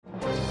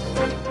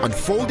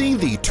unfolding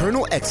the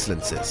eternal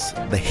excellences,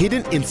 the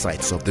hidden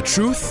insights of the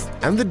truth,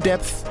 and the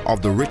depth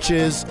of the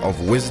riches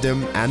of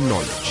wisdom and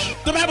knowledge.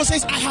 The Bible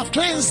says, I have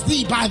cleansed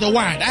thee by the word.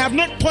 I have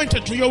not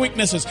pointed to your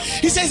weaknesses.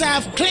 He says, I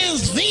have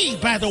cleansed thee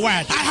by the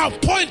word. I have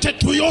pointed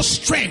to your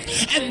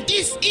strength. And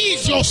this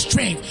is your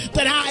strength,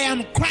 that I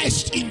am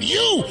Christ in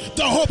you,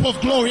 the hope of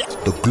glory.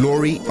 The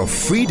glory of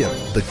freedom,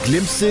 the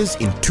glimpses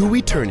into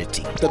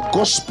eternity. The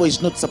gospel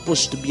is not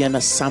supposed to be an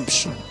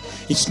assumption.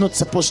 It's not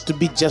supposed to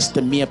be just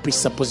a mere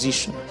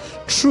presupposition.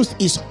 Truth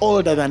is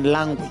older than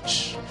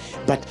language,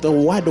 but the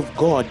word of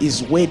God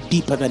is way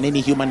deeper than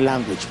any human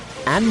language.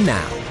 And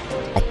now,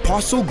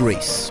 Apostle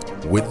Grace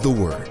with the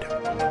word.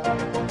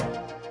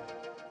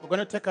 We're going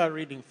to take our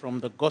reading from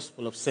the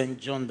Gospel of St.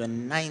 John, the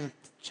 9th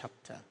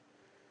chapter.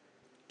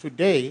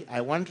 Today,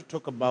 I want to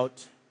talk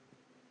about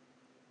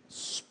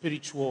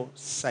spiritual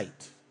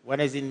sight. What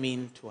does it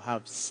mean to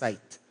have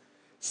sight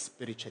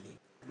spiritually?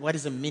 What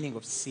is the meaning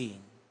of seeing?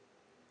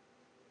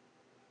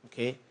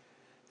 Okay?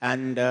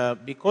 And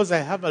because I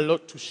have a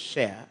lot to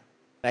share,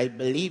 I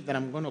believe that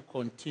I'm going to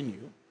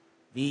continue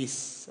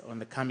this on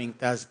the coming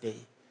Thursday.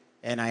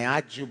 And I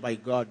urge you by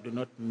God, do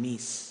not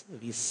miss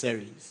this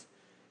series.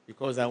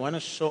 Because I want to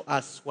show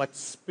us what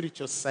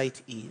spiritual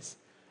sight is.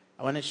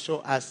 I want to show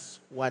us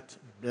what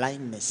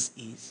blindness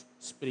is,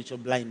 spiritual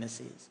blindness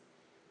is.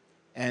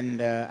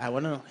 And I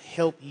want to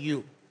help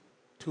you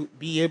to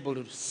be able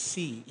to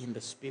see in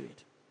the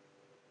Spirit.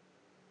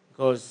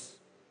 Because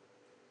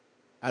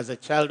as a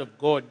child of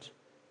God,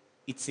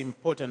 it's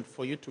important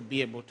for you to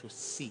be able to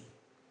see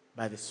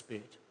by the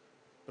Spirit.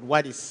 But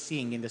what is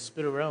seeing in the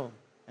spirit realm?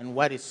 And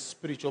what is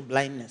spiritual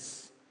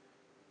blindness?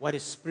 What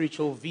is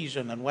spiritual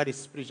vision and what is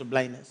spiritual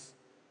blindness?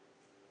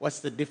 What's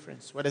the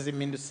difference? What does it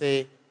mean to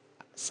say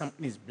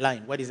something is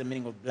blind? What is the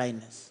meaning of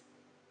blindness?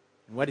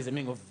 And what is the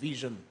meaning of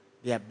vision?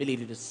 The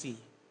ability to see.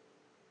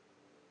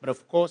 But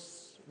of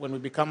course, when we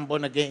become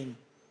born again,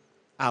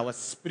 our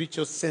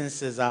spiritual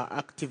senses are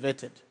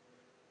activated.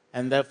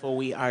 And therefore,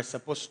 we are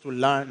supposed to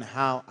learn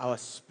how our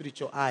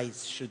spiritual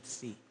eyes should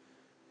see.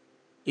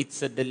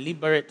 It's a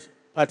deliberate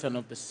pattern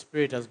of the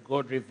Spirit as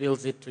God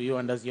reveals it to you.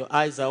 And as your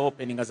eyes are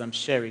opening, as I'm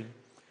sharing,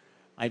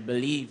 I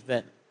believe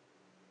that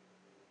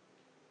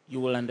you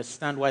will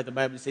understand why the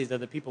Bible says that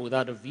the people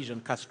without a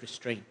vision cast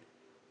restraint.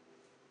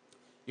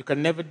 You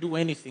can never do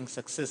anything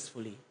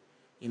successfully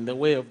in the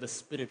way of the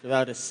Spirit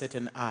without a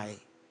certain eye,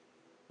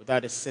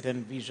 without a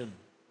certain vision.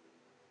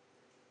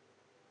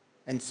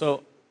 And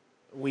so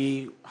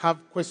we have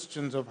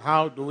questions of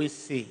how do we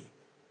see?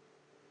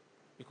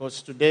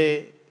 Because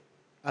today,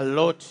 a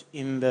lot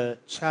in the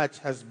church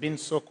has been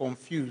so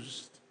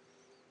confused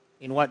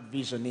in what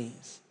vision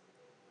is.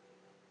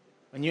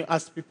 When you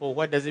ask people,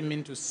 what does it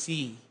mean to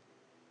see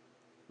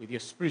with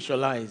your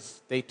spiritual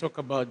eyes? They talk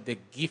about the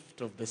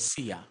gift of the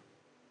seer.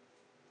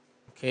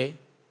 Okay?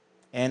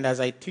 And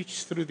as I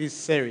teach through this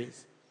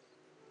series,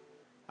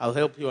 I'll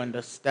help you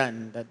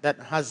understand that that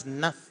has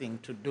nothing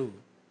to do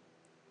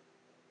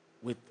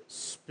with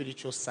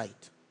spiritual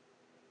sight.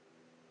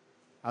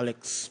 I'll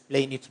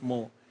explain it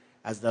more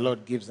as the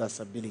Lord gives us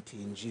ability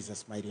in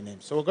Jesus' mighty name.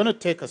 So we're going to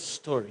take a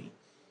story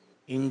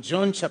in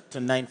John chapter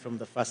 9 from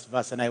the first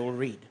verse, and I will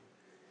read.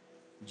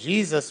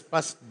 Jesus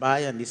passed by,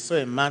 and he saw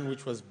a man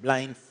which was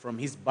blind from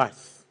his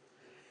birth.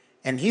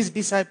 And his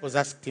disciples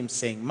asked him,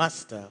 saying,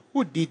 Master,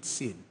 who did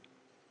sin,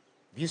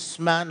 this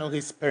man or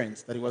his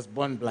parents, that he was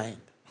born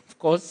blind? Of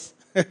course,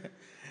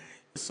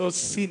 so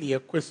silly a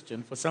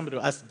question for somebody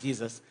to ask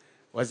Jesus.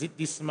 Was it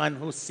this man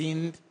who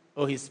sinned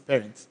or his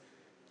parents?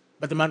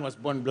 But the man was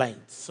born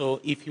blind. So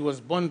if he was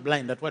born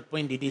blind, at what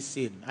point did he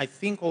sin? I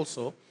think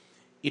also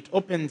it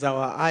opens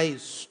our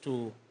eyes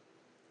to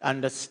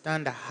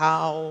understand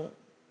how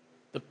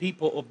the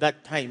people of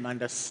that time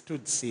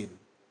understood sin.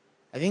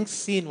 I think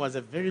sin was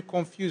a very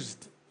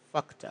confused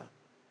factor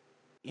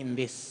in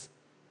this.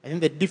 I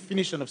think the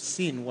definition of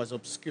sin was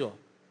obscure.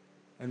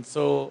 And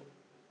so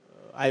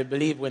I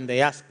believe when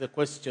they asked the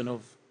question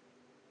of,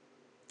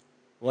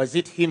 was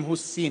it him who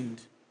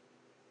sinned?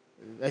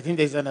 I think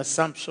there's an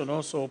assumption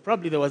also,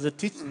 probably there was a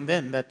teaching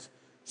then that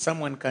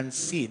someone can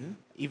sin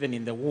even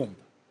in the womb.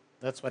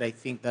 That's what I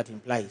think that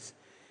implies.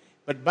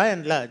 But by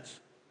and large,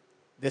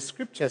 the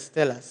scriptures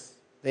tell us,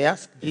 they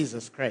asked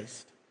Jesus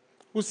Christ,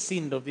 who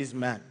sinned of this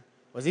man?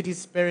 Was it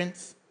his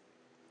parents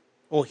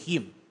or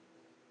him?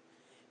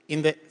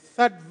 In the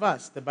third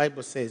verse, the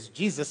Bible says,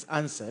 Jesus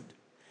answered,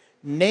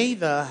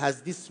 neither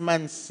has this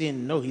man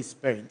sinned nor his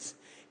parents,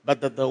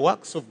 but that the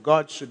works of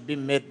God should be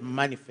made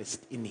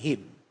manifest in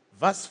him.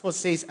 Verse 4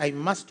 says, I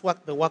must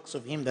work the works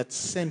of him that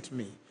sent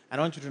me. I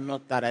want you to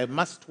note that. I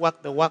must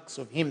work the works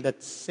of him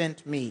that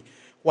sent me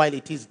while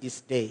it is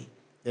this day.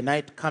 The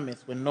night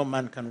cometh when no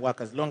man can work.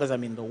 As long as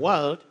I'm in the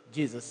world,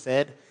 Jesus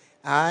said,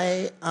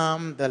 I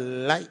am the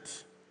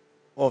light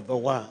of the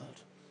world.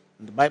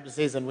 And the Bible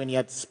says, and when he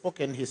had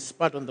spoken, he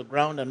spat on the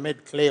ground and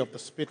made clay of the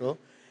spittle,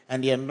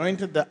 and he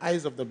anointed the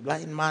eyes of the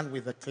blind man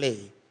with the clay,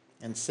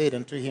 and said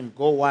unto him,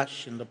 go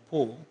wash in the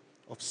pool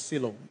of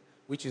Siloam,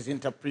 which is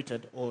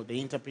interpreted, or the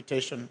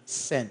interpretation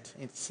sent.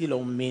 And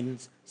Siloam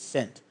means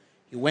sent.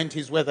 He went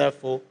his way,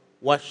 therefore,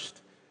 washed,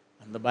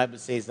 and the Bible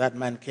says that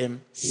man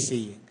came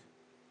seeing.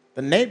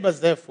 The neighbors,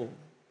 therefore,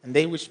 and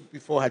they which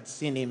before had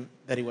seen him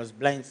that he was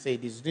blind,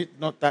 said, is it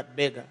not that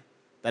beggar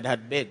that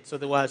had begged? So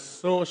they were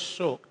so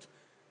shocked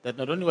that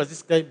not only was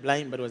this guy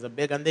blind, but was a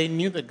beggar, and they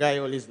knew the guy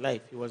all his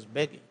life. He was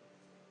begging.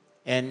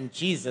 And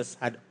Jesus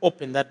had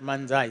opened that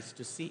man's eyes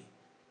to see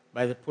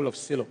by the pool of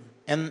Siloam.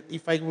 And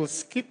if I will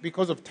skip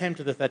because of time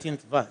to the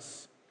 13th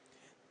verse,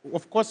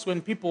 of course,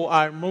 when people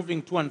are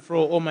moving to and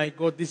fro, oh my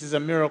God, this is a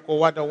miracle,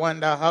 what a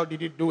wonder, how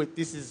did you do it,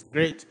 this is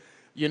great.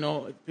 You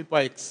know, people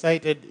are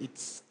excited,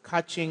 it's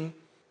catching.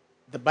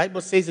 The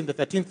Bible says in the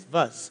 13th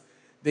verse,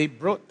 they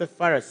brought the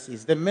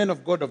Pharisees, the men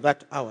of God of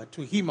that hour,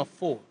 to him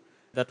afore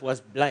that was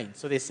blind.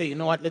 So they say, you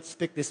know what, let's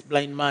take this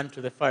blind man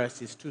to the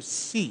Pharisees to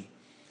see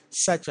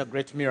such a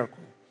great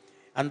miracle.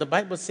 And the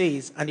Bible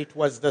says, and it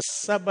was the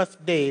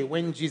Sabbath day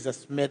when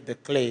Jesus made the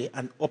clay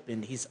and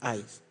opened his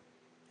eyes.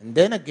 And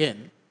then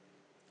again,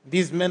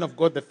 these men of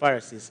God, the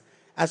Pharisees,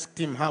 asked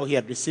him how he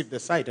had received the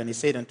sight. And he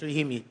said unto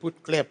him, he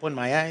put clay upon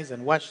my eyes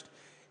and washed,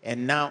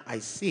 and now I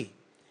see.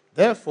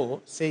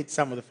 Therefore, said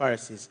some of the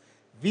Pharisees,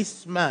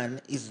 this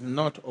man is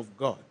not of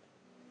God.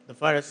 The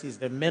Pharisees,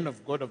 the men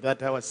of God of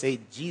that hour, said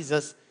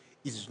Jesus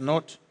is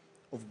not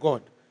of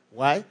God.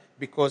 Why?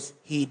 Because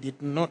he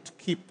did not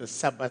keep the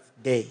Sabbath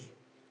day.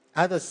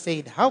 Others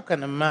said, how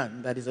can a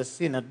man that is a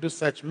sinner do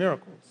such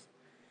miracles?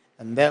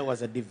 And there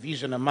was a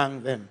division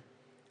among them.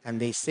 And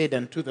they said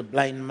unto the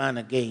blind man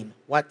again,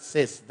 what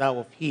sayest thou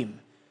of him,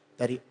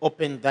 that he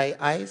opened thy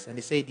eyes? And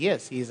he said,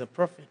 yes, he is a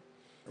prophet.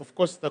 Of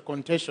course, the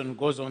contention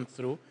goes on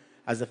through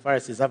as the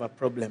Pharisees have a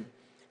problem.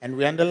 And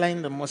we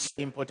underline the most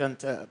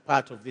important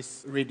part of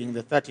this reading,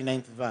 the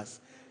 39th verse.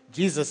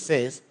 Jesus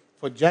says,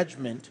 for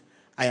judgment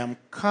I am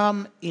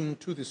come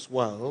into this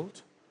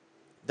world,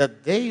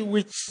 that they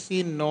which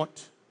see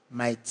not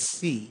might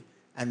see,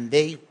 and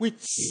they which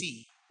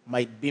see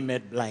might be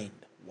made blind.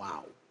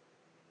 Wow.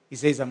 He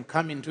says, I'm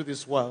coming to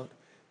this world,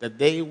 that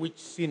they which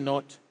see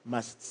not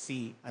must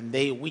see, and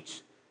they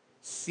which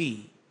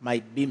see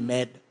might be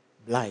made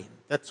blind.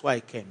 That's why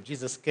he came.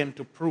 Jesus came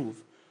to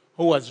prove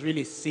who was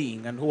really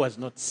seeing and who was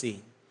not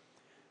seeing,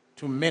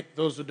 to make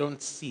those who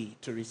don't see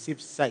to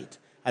receive sight,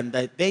 and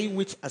that they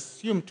which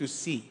assume to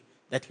see,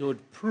 that he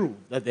would prove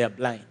that they are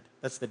blind.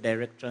 That's the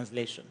direct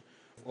translation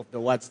of the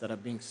words that are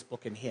being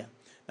spoken here.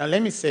 Now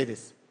let me say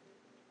this.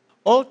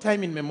 All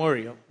time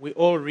immemorial, we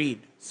all read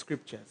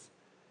scriptures.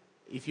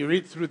 If you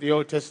read through the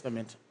Old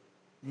Testament,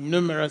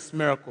 numerous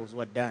miracles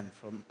were done,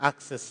 from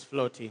axes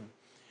floating,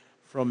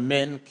 from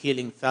men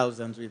killing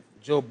thousands with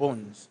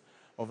jawbones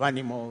of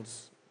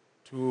animals,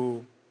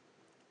 to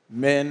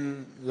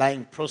men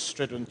lying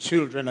prostrate on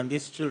children, and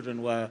these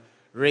children were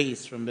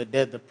raised from the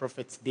dead. The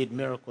prophets did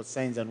miracles,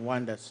 signs, and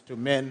wonders. To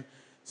men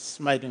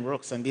smiting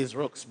rocks, and these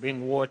rocks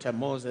bring water.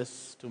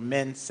 Moses, to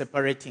men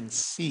separating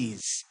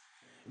seas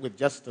with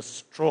just a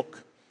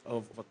stroke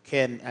of a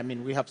cane. I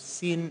mean,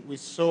 we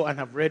saw and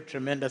have read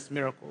tremendous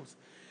miracles.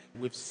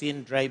 We've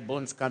seen dry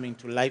bones coming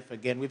to life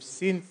again. We've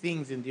seen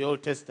things in the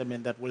Old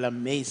Testament that will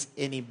amaze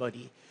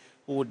anybody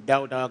who would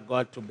doubt our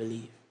God to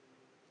believe.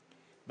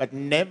 But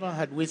never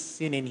had we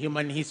seen in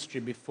human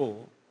history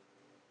before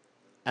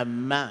a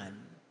man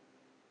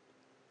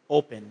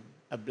open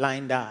a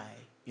blind eye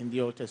in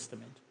the Old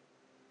Testament.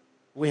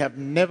 We have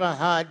never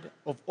heard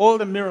of all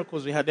the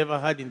miracles we had ever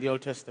heard in the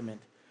Old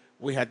Testament.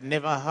 We had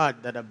never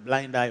heard that a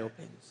blind eye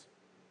opens.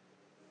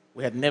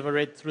 We had never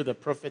read through the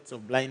prophets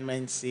of blind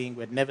men seeing.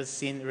 We had never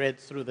read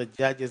through the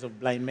judges of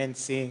blind men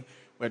seeing.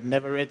 We had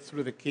never read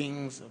through the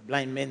kings of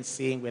blind men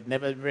seeing. We had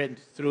never read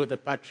through the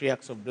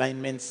patriarchs of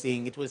blind men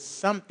seeing. It was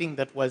something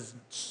that was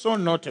so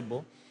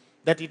notable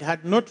that it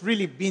had not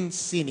really been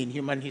seen in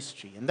human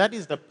history. And that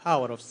is the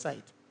power of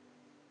sight.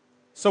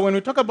 So when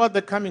we talk about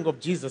the coming of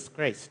Jesus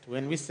Christ,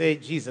 when we say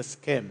Jesus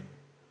came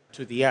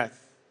to the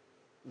earth,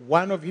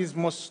 one of his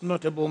most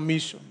notable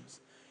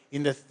missions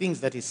in the things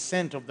that he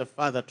sent of the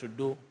Father to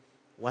do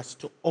was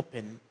to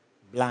open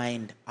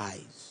blind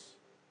eyes.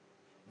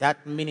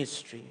 That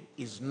ministry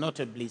is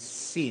notably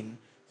seen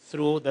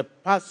through the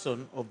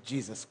person of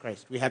Jesus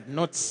Christ. We had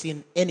not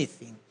seen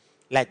anything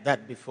like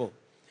that before.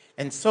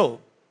 And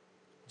so,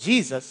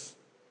 Jesus,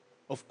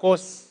 of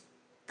course,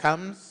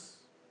 comes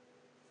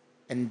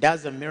and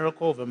does a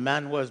miracle of a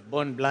man who was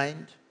born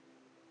blind.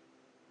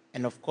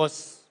 And of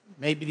course,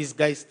 maybe these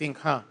guys think,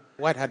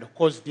 what had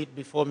caused it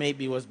before?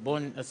 Maybe he was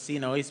born a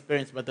sinner or his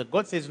parents. But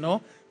God says,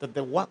 no, that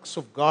the works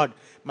of God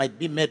might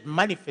be made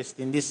manifest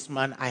in this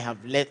man. I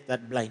have let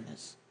that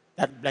blindness.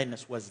 That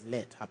blindness was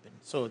let happen.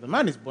 So the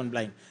man is born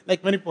blind.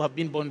 Like many people have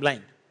been born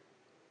blind.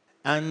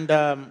 And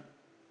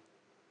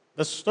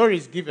the story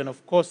is given,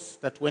 of course,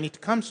 that when it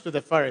comes to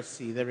the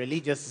Pharisee, the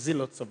religious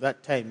zealots of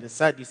that time, the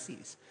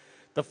Sadducees,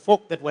 the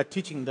folk that were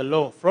teaching the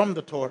law from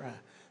the Torah,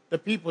 the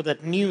people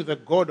that knew the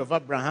God of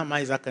Abraham,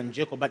 Isaac, and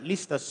Jacob, at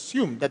least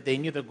assumed that they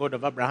knew the God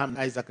of Abraham,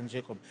 Isaac, and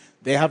Jacob,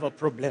 they have a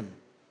problem.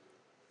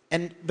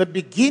 And the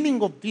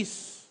beginning of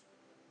this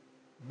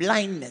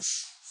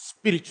blindness,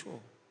 spiritual,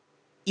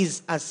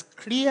 is as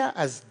clear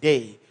as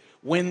day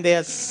when they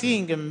are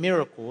seeing a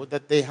miracle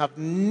that they have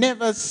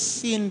never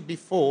seen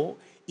before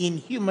in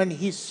human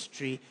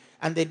history,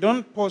 and they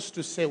don't pause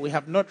to say, we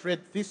have not read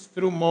this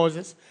through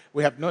Moses,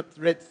 we have not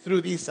read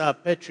through this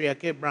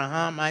patriarch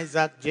Abraham,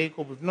 Isaac,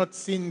 Jacob, we've not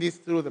seen this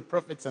through the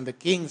prophets and the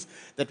kings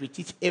that we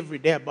teach every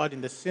day about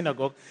in the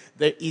synagogue.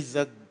 There is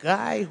a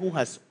guy who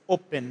has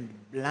opened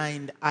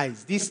blind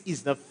eyes. This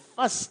is the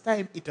first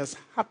time it has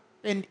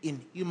happened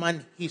in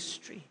human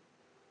history.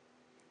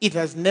 It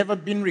has never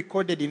been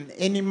recorded in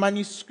any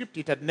manuscript.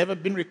 It had never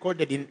been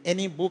recorded in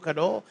any book at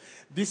all.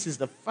 This is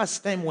the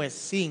first time we're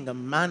seeing a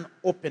man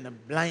open a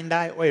blind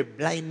eye or a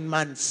blind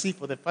man see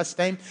for the first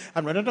time.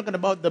 And we're not talking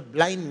about the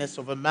blindness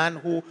of a man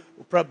who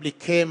probably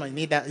came and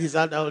in his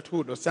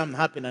adulthood or something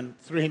happened and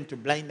threw him to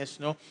blindness.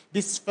 No,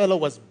 this fellow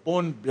was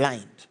born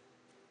blind.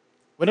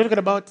 We're not talking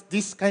about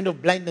this kind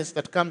of blindness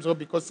that comes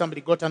because somebody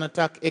got an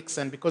attack X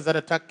and because that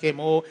attack came,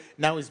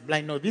 now he's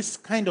blind. No, this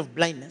kind of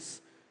blindness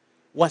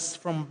was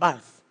from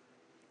birth.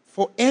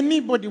 For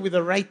anybody with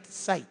the right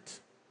sight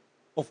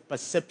of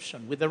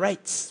perception, with the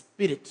right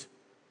spirit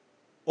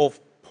of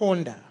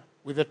ponder,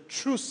 with a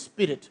true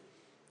spirit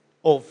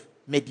of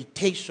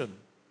meditation,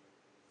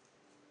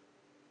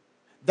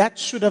 that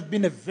should have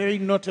been a very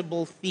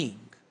notable thing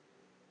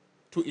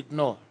to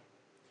ignore.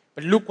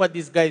 But look what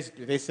these guys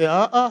do. They say,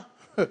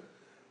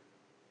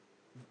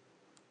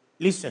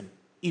 listen,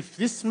 if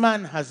this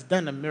man has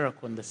done a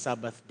miracle on the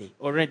Sabbath day,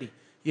 already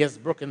he has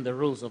broken the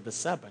rules of the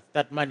Sabbath.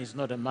 That man is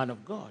not a man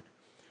of God.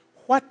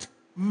 What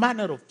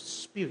manner of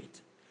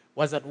spirit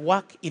was at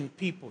work in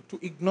people to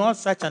ignore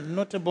such a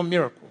notable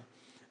miracle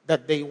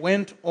that they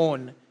went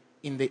on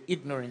in the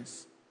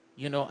ignorance,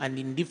 and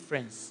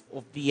indifference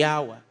of the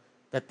hour,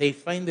 that they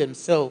find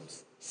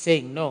themselves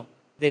saying no?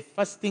 The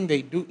first thing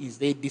they do is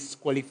they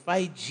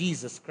disqualify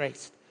Jesus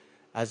Christ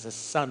as a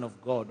son of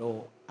God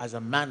or as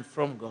a man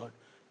from God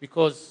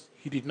because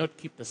he did not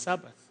keep the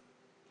Sabbath.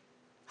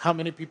 How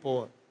many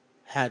people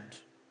had,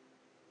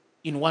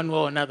 in one way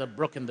or another,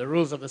 broken the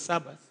rules of the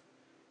Sabbath?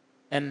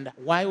 And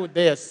why would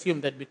they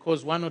assume that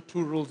because one or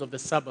two rules of the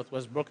Sabbath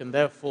was broken,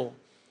 therefore,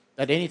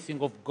 that anything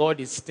of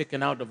God is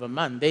taken out of a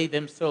man? They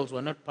themselves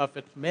were not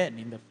perfect men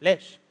in the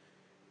flesh.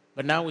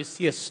 But now we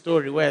see a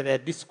story where they're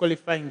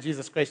disqualifying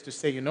Jesus Christ to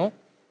say,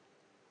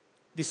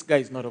 this guy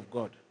is not of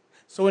God.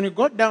 So when you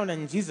go down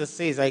and Jesus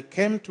says, I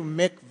came to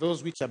make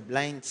those which are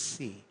blind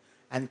see,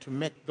 and to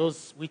make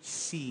those which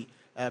see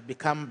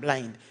become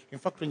blind. In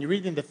fact, when you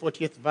read in the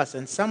 40th verse,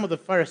 and some of the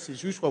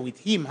Pharisees which were with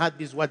him heard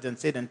these words and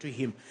said unto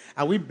him,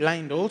 are we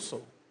blind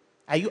also?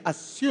 Are you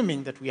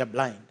assuming that we are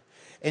blind?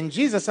 And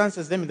Jesus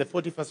answers them in the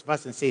 41st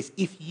verse and says,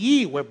 if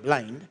ye were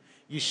blind,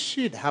 you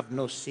should have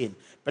no sin.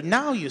 But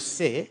now you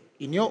say,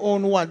 in your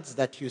own words,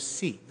 that you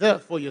see,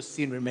 therefore your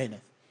sin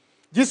remaineth.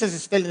 Jesus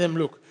is telling them,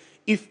 look,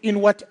 if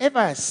in whatever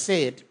I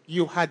said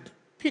you had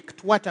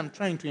picked what I'm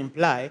trying to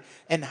imply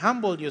and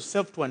humbled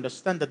yourself to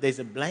understand that there's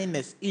a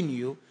blindness in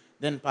you,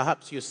 then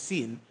perhaps your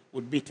sin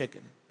would be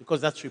taken. Because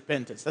that's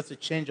repentance. That's a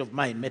change of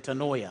mind,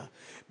 metanoia.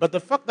 But the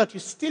fact that you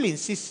still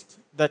insist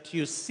that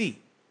you see,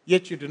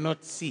 yet you do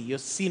not see, your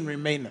sin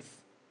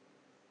remaineth.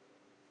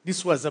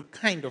 This was a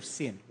kind of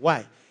sin.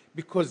 Why?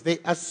 Because they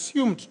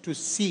assumed to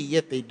see,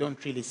 yet they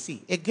don't really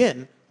see.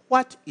 Again,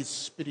 what is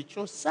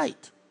spiritual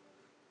sight?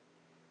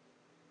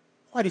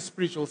 What is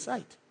spiritual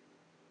sight?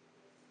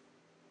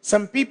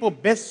 Some people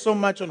base so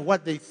much on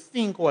what they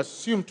think or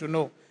assume to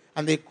know,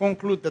 and they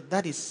conclude that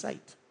that is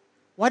sight.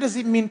 What does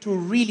it mean to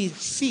really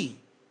see?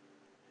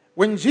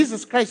 When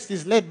Jesus Christ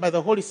is led by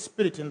the Holy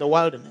Spirit in the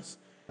wilderness,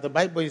 the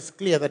Bible is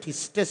clear that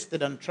he's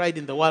tested and tried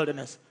in the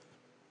wilderness.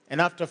 And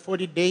after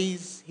 40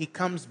 days, he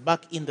comes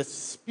back in the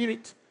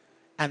spirit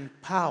and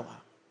power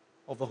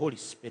of the Holy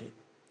Spirit.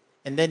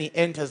 And then he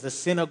enters the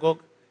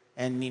synagogue,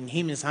 and in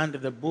him is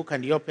handed the book,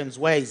 and he opens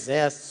where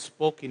Isaiah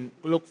spoke in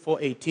Luke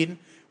 4:18.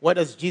 What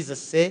does Jesus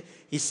say?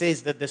 He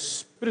says that the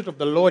Spirit of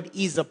the Lord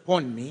is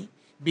upon me,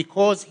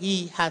 because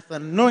he hath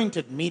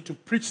anointed me to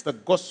preach the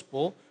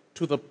gospel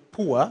to the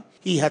poor.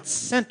 He hath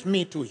sent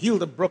me to heal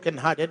the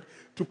brokenhearted,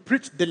 to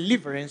preach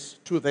deliverance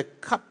to the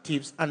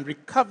captives, and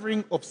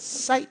recovering of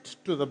sight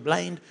to the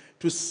blind,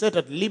 to set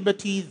at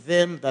liberty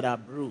them that are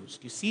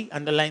bruised. You see,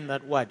 underline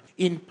that word.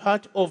 In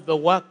part of the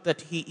work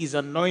that he is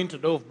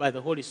anointed of by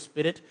the Holy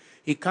Spirit,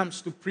 he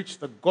comes to preach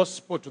the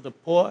gospel to the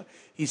poor.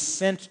 He's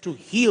sent to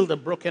heal the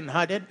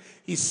brokenhearted.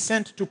 He's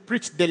sent to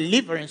preach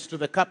deliverance to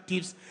the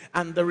captives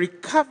and the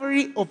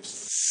recovery of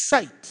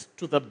sight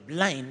to the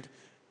blind,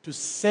 to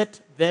set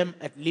them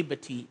at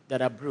liberty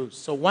that are bruised.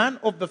 So one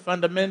of the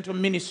fundamental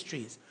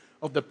ministries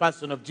of the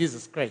person of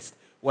Jesus Christ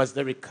was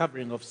the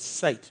recovering of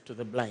sight to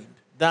the blind.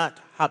 That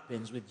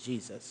happens with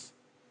Jesus.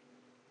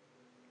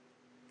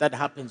 That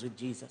happens with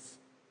Jesus.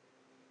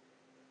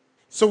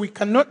 So we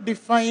cannot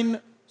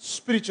define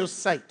spiritual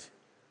sight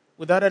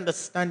without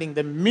understanding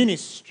the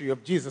ministry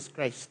of Jesus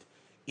Christ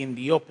in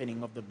the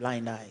opening of the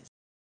blind eyes.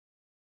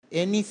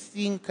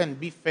 Anything can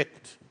be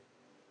faked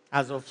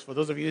For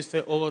those of you who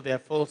say, oh, there are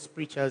false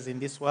preachers in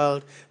this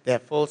world, there are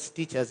false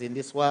teachers in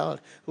this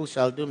world who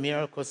shall do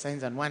miracles,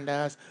 signs, and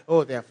wonders.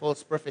 Oh, there are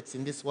false prophets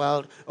in this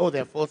world. Oh,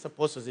 there are false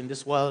apostles in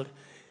this world.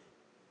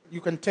 You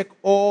can take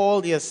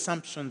all the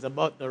assumptions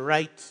about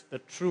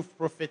the true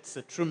prophets,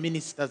 the true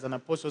ministers and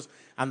apostles,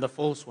 and the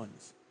false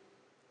ones.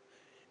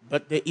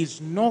 But there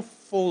is no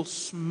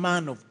false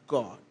man of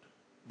God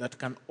that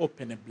can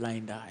open a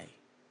blind eye.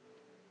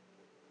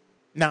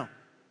 Now,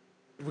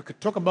 we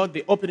could talk about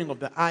the opening of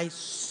the eyes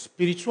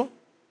spiritual.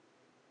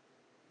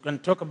 We can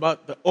talk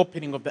about the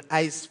opening of the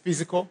eyes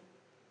physical.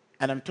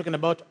 And I'm talking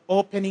about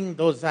opening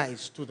those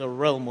eyes to the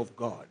realm of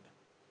God.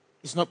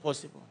 It's not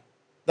possible.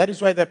 That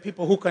is why there are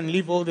people who can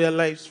live all their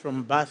lives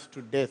from birth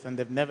to death and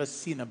they've never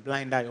seen a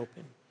blind eye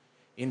open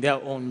in their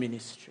own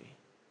ministry.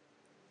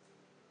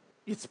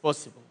 It's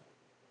possible.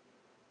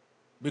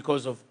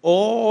 Because of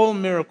all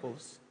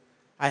miracles,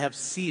 I have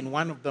seen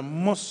one of the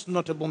most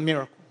notable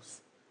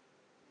miracles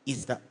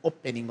is the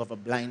opening of a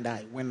blind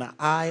eye. When the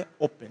eye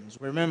opens,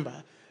 remember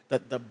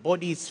that the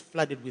body is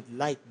flooded with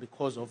light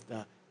because of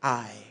the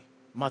eye.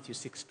 Matthew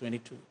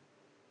 6:22.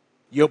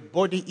 Your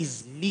body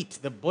is lit.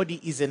 The body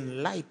is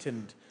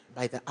enlightened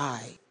by the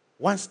eye.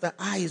 Once the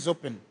eye is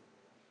open,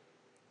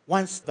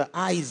 once the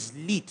eye is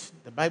lit,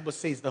 the Bible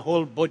says the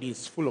whole body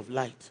is full of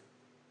light.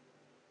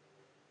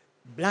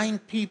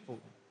 Blind people,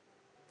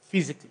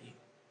 physically,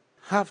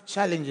 have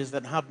challenges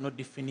that have no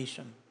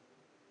definition.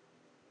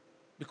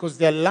 Because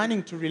they're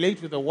learning to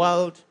relate with a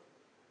world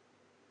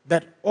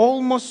that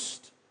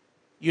almost,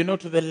 to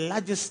the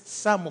largest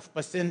sum of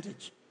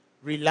percentage,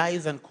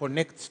 relies and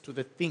connects to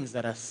the things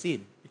that are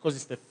seen. Because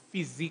it's the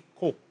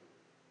physical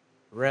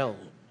realm.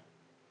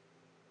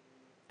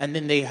 And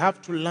then they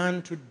have to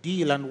learn to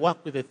deal and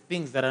work with the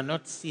things that are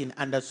not seen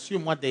and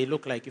assume what they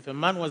look like. If a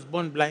man was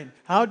born blind,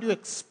 how do you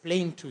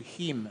explain to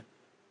him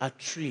a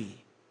tree?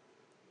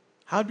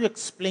 How do you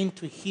explain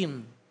to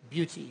him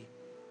beauty?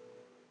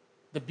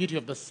 The beauty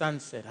of the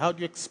sunset. How do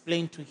you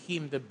explain to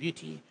him the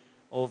beauty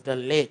of the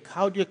lake?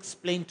 How do you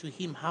explain to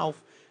him how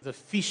the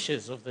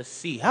fishes of the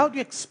sea? How do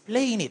you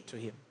explain it to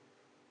him?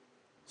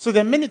 So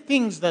there are many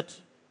things that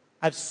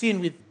I've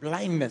seen with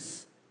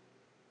blindness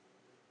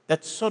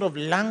that sort of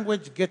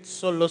language gets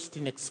so lost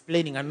in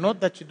explaining. And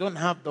not that you don't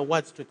have the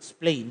words to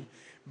explain,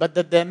 but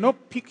that there are no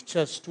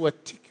pictures to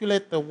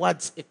articulate the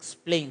words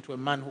explained to a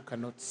man who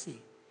cannot see.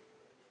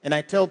 And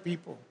I tell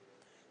people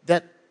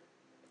that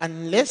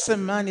unless a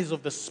man is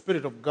of the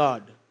Spirit of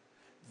God,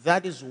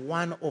 that is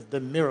one of the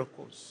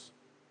miracles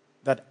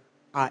that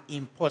are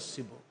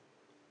impossible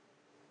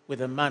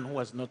with a man who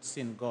has not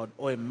seen God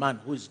or a man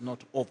who is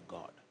not of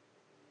God.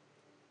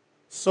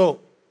 So,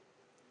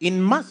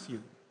 in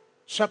Matthew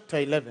chapter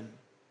 11,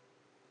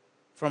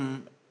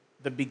 from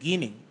the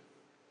beginning,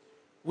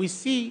 we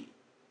see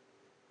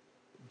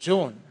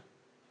John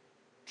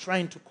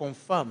trying to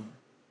confirm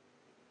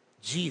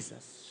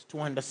Jesus, to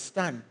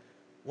understand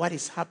what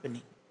is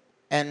happening.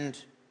 And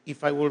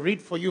if I will read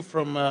for you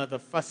from the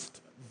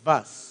first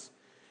verse,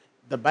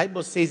 the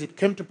Bible says, it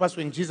came to pass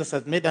when Jesus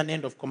had made an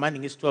end of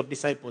commanding his 12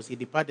 disciples, he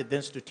departed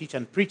thence to teach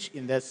and preach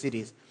in their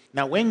cities.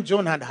 Now when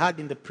John had heard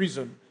in the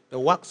prison the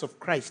works of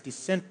Christ, he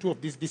sent 2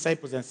 of these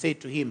disciples and said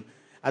to him,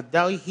 art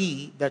thou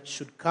he that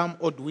should come,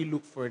 or do we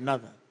look for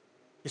another?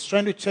 He's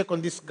trying to check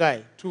on this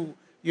guy to,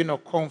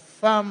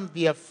 confirm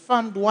the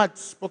affirmed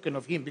words spoken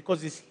of him,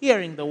 because he's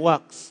hearing the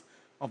works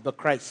of the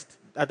Christ.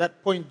 At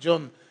that point,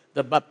 John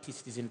the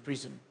Baptist is in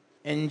prison.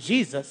 And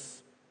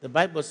Jesus, the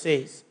Bible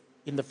says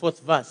in the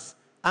 4th verse,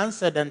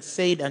 answered and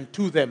said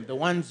unto them, the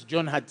ones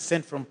John had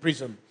sent from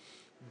prison,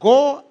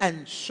 go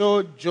and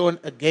show John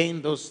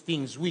again those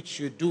things which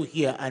you do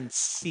hear and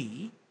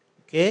see.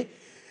 Okay?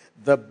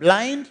 The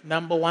blind,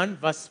 number 1,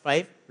 verse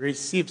 5,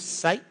 receive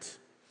sight.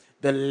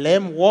 The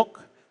lame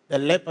walk. The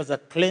lepers are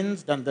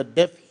cleansed and the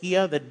deaf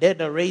hear. The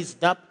dead are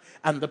raised up.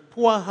 And the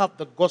poor have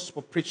the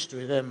gospel preached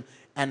to them.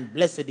 And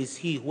blessed is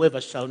he, whoever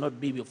shall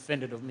not be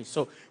offended of me.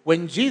 So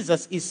when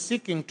Jesus is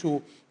seeking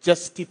to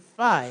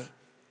justify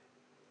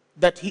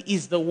that he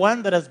is the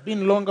one that has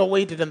been long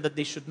awaited and that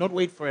they should not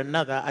wait for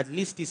another, at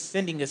least he's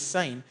sending a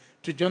sign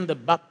to John the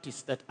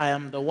Baptist that I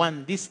am the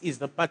one, this is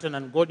the pattern,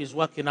 and God is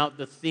working out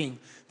the thing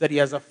that he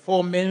has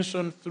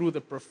aforementioned through the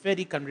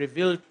prophetic and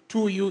revealed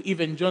to you,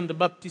 even John the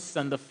Baptist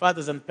and the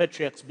fathers and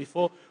patriarchs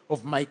before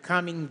of my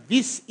coming.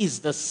 This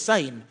is the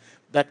sign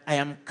that I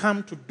am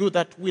come to do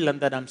that will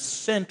and that I'm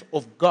sent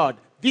of God.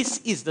 This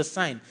is the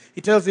sign.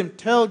 He tells him,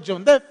 tell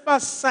John, the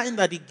first sign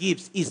that he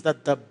gives is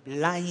that the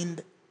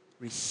blind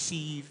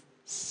receive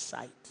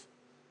sight.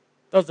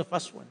 That was the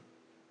first one.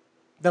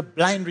 The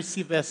blind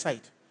receive their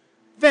sight.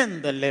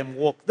 Then the lame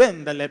walk,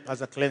 then the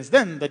lepers are cleansed,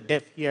 then the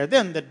deaf hear,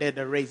 then the dead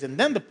are raised, and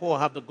then the poor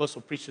have the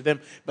gospel preached to them.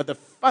 But the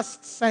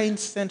first sign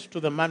sent to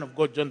the man of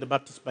God, John the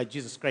Baptist, by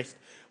Jesus Christ,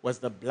 was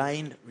the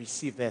blind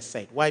receive their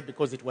sight. Why?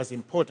 Because it was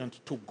important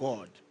to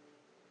God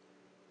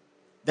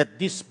that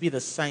this be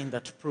the sign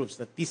that proves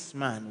that this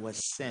man was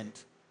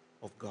sent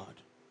of God.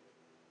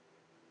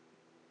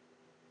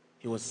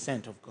 He was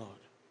sent of God.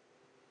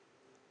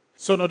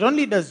 So not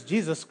only does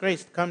Jesus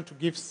Christ come to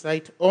give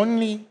sight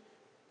only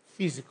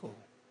physical,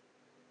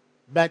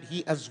 but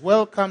he as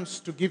well comes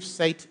to give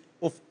sight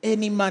of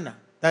any manner.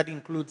 That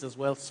includes as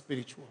well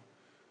spiritual.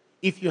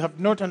 If you have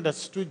not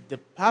understood the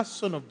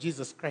person of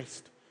Jesus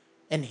Christ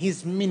and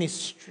his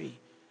ministry,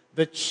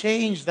 the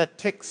change that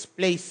takes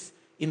place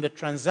in the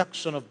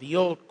transaction of the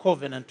old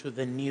covenant to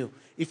the new,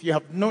 if you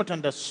have not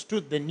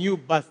understood the new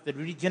birth, the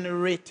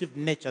regenerative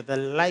nature, the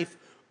life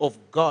of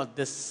God,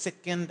 the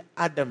second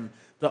Adam,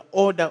 the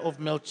order of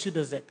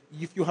Melchizedek,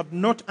 if you have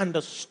not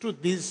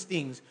understood these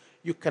things,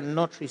 you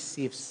cannot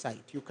receive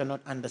sight. You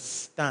cannot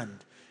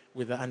understand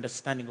with the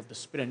understanding of the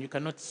Spirit, and you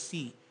cannot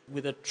see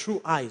with the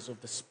true eyes of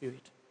the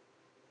Spirit.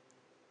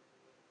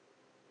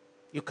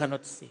 You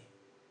cannot see.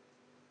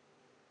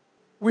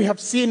 We have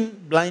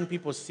seen blind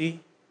people see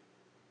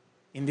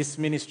in this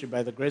ministry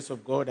by the grace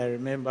of God. I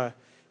remember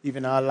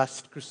even our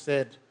last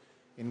crusade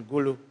in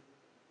Gulu,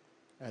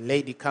 a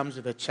lady comes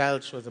with a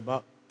child. She was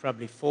about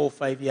probably 4 or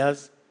 5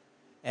 years.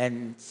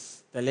 And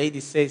the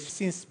lady says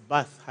since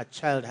birth, her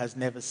child has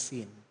never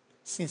seen.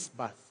 Since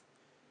birth.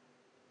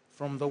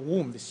 From the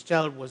womb, this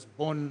child was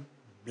born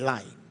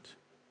blind.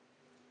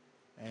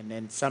 And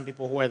then some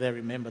people who are there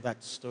remember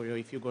that story. Or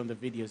if you go on the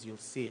videos, you'll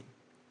see it.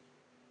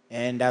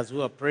 And as we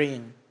were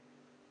praying,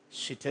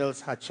 she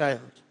tells her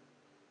child,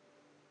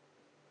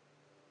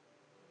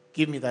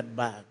 give me that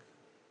bag.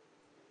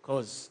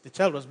 Because the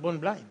child was born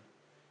blind.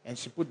 And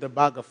she put the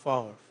bag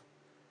afar off.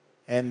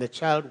 And the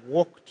child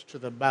walked to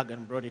the bag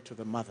and brought it to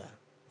the mother.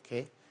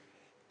 Okay?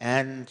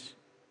 And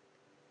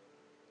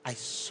I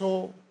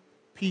saw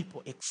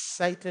people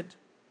excited.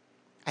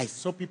 I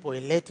saw people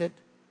elated.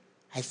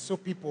 I saw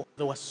people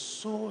that were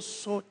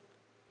so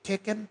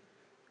taken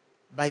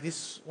by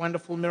this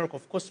wonderful miracle.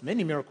 Of course,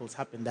 many miracles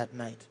happened that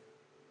night.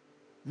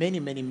 Many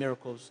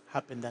miracles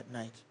happened that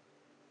night.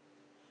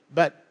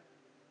 But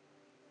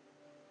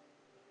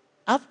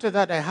after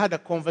that, I had a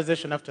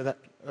conversation after that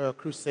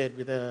crusade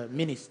with a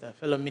minister,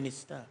 fellow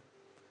minister.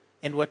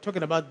 And we're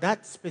talking about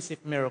that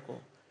specific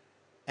miracle.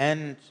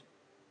 And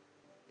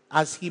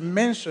as he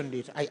mentioned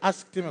it, I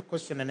asked him a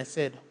question and I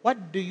said,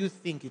 what do you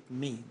think it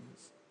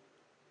means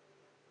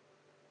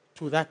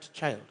to that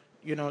child?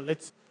 You know,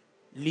 let's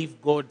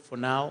leave God for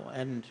now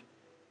and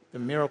the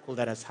miracle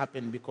that has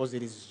happened, because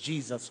it is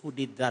Jesus who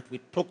did that. We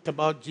talked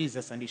about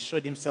Jesus and he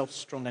showed himself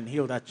strong and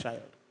healed that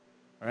child.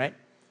 All right?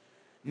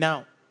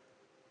 Now,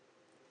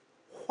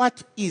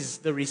 what is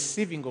the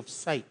receiving of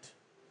sight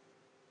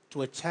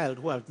to a child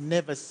who has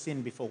never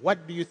seen before?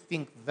 What do you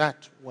think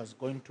that was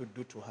going to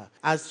do to her?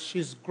 As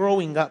she's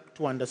growing up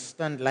to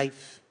understand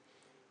life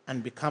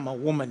and become a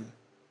woman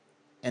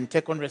and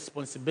take on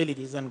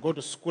responsibilities and go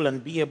to school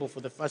and be able for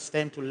the first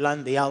time to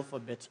learn the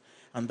alphabet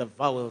and the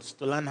vowels,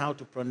 to learn how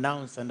to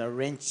pronounce and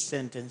arrange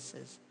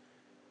sentences,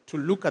 to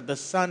look at the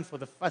sun for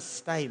the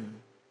first time,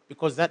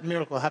 because that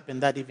miracle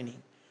happened that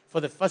evening. For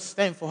the first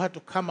time for her to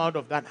come out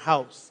of that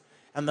house,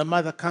 and the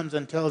mother comes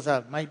and tells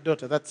her, my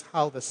daughter, that's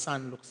how the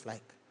sun looks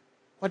like.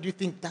 What do you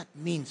think that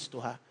means to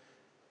her?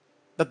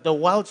 That the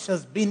world she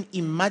has been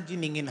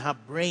imagining in her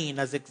brain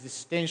as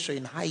existential,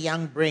 in her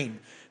young brain,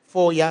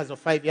 4 years or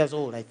 5 years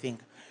old, I think,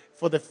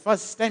 for the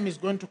first time is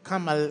going to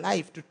come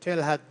alive to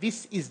tell her,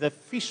 this is the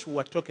fish we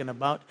were talking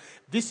about.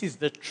 This is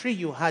the tree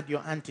you had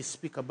your auntie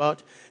speak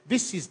about.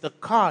 This is the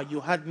car you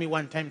had me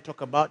one time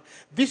talk about.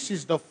 This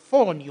is the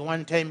phone you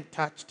one time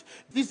touched.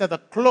 These are the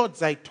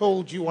clothes I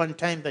told you one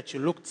time that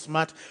you looked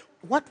smart.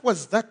 What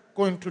was that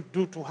going to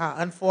do to her?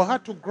 And for her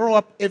to grow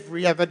up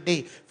every other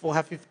day, for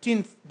her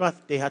 15th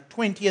birthday, her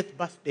 20th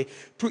birthday,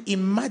 to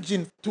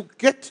imagine, to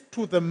get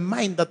to the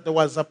mind that there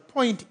was a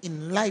point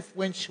in life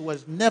when she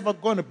was never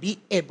going to be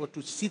able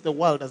to see the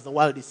world as the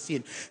world is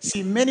seen.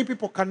 See, many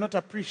people cannot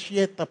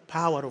appreciate the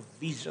power of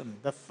vision,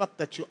 the fact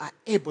that you are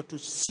able to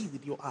see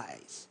with your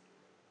eyes.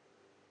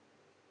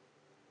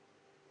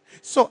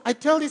 So I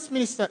tell this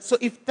minister, so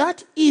if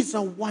that is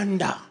a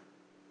wonder,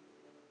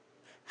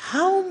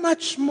 how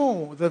much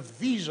more the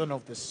vision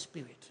of the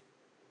Spirit?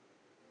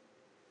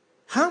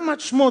 How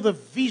much more the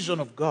vision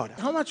of God?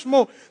 How much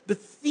more the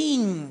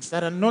things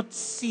that are not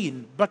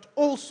seen, but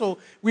also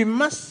we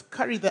must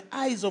carry the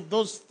eyes of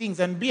those things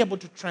and be able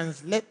to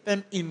translate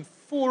them in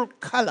full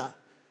color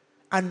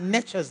and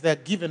natures that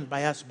are given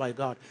by us by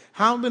God.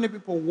 How many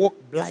people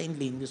walk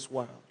blindly in this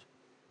world?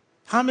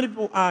 How many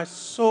people are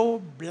so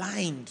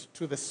blind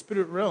to the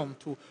spirit realm,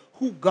 to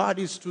who God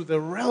is, to the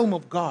realm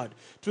of God,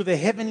 to the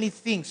heavenly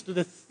things, to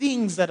the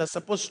things that are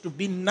supposed to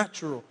be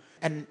natural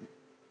and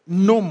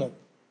normal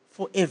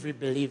for every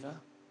believer?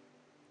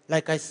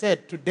 Like I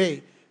said,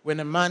 today,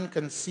 when a man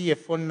can see a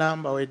phone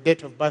number or a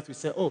date of birth, we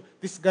say, oh,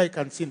 this guy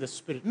can see in the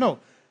spirit. No.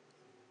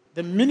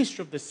 The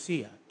ministry of the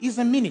seer is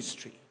a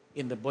ministry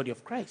in the body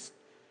of Christ.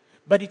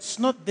 But it's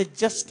not the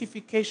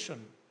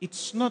justification.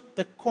 It's not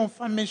the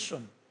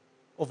confirmation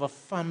of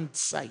affirmed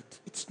sight.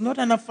 It's not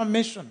an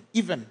affirmation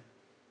even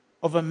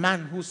of a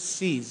man who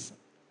sees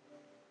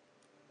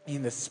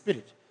in the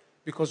spirit.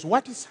 Because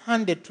what is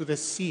handed to the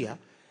seer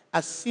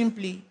are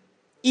simply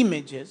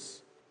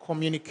images,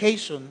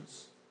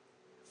 communications,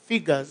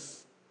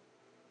 figures,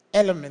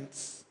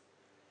 elements,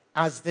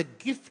 as the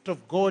gift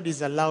of God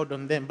is allowed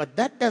on them. But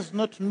that does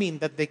not mean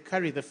that they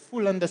carry the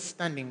full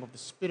understanding of the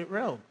spirit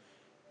realm.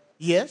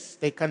 Yes,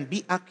 they can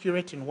be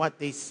accurate in what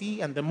they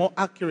see, and the more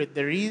accurate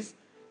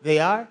they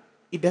are,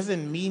 it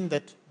doesn't mean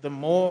that the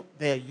more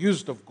they are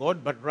used of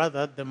God, but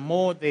rather the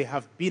more they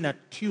have been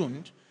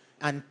attuned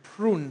and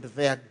pruned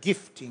their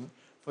gifting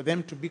for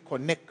them to be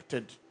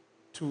connected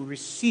to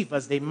receive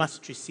as they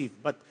must receive.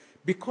 But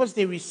because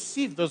they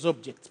receive those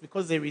objects,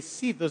 because they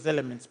receive those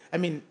elements,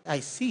 I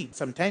see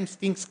sometimes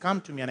things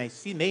come to me and I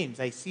see names,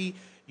 I see,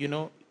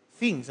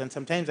 things, and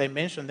sometimes I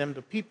mention them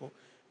to people.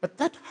 But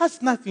that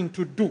has nothing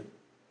to do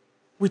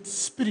with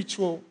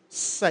spiritual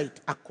sight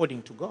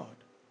according to God.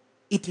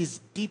 It is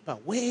deeper,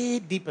 way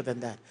deeper than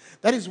that.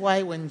 That is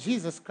why when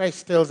Jesus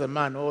Christ tells a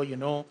man,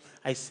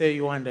 I saw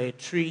you under a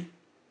tree,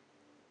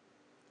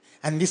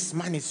 and this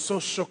man is so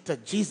shocked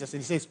at Jesus,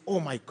 and he says, oh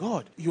my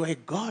God, you are a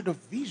God of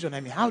vision.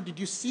 How did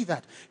you see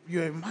that?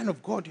 You're a man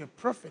of God, you're a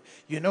prophet,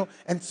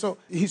 And so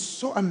he's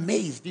so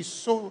amazed, he's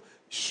so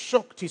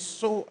shocked, he's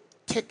so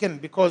taken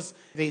because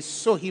they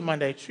saw him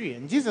under a tree.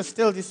 And Jesus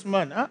tells this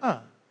man,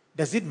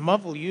 does it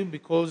marvel you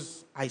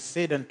because I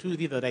said unto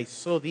thee that I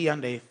saw thee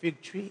under a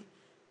fig tree?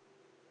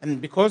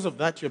 And because of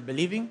that you're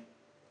believing?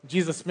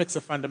 Jesus makes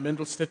a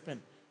fundamental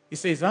statement. He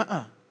says,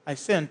 I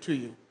say unto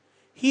you,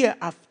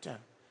 hereafter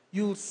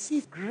you'll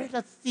see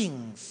greater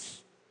things.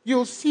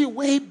 You'll see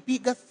way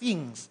bigger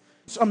things.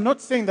 So I'm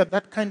not saying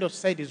that kind of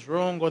sight is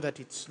wrong or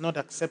that it's not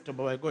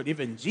acceptable by God.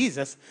 Even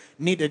Jesus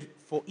needed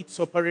for its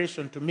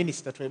operation to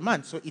minister to a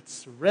man. So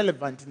it's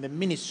relevant in the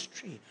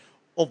ministry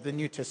of the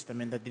New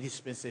Testament, that the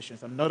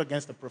dispensations. I'm not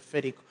against the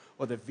prophetic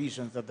or the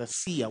visions that the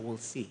seer will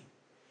see.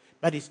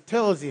 But it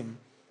tells him,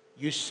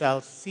 you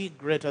shall see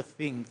greater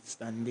things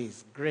than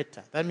this.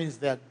 Greater. That means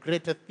there are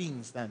greater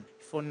things than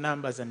phone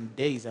numbers and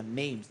days and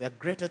names. There are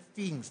greater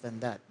things than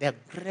that. There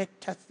are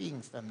greater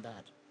things than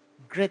that.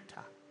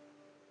 Greater.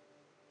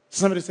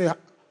 Somebody say,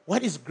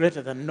 what is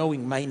greater than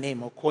knowing my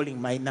name or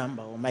calling my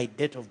number or my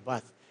date of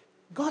birth?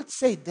 God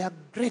said there are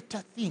greater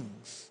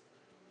things.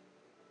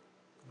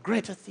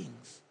 Greater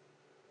things.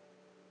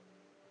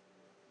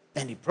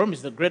 And he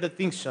promised the greater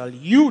things shall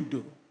you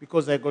do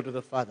because I go to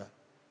the Father.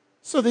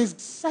 So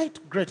there's sight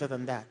greater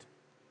than that.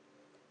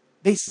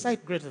 There's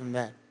sight greater than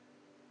that.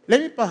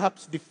 Let me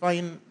perhaps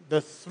define the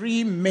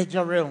three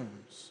major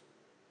realms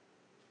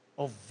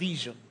of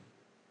vision.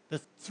 The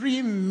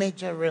three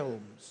major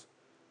realms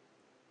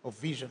of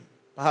vision.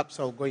 Perhaps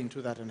I'll go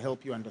into that and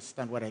help you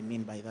understand what I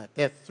mean by that.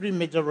 There are three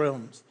major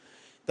realms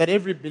that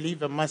every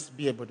believer must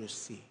be able to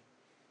see.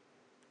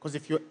 Because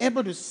if you're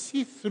able to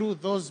see through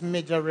those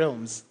major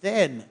realms,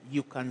 then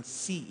you can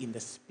see in the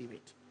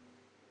spirit.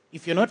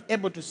 If you're not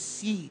able to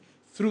see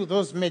through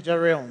those major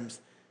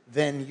realms,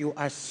 then you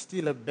are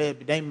still a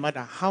babe. It doesn't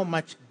matter how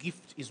much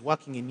gift is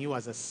working in you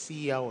as a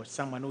seer or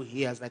someone who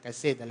hears. Like I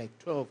said, there are like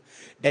 12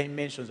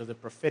 dimensions of the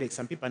prophetic.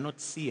 Some people are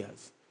not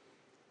seers,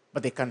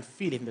 but they can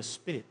feel in the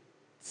spirit.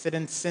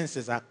 Certain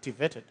senses are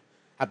activated.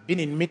 I've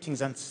been in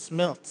meetings and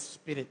smelt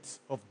spirits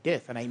of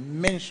death, and I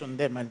mentioned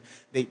them, and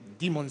the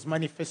demons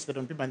manifested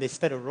on people, and they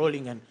started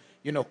rolling and,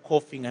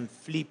 coughing and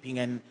flipping,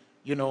 and,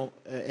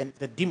 and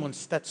the demons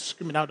start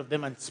screaming out of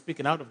them and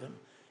speaking out of them.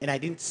 And I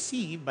didn't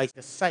see by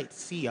the sight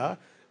seer,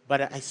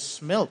 but I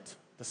smelt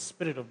the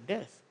spirit of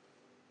death.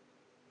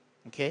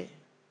 Okay?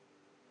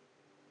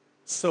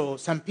 So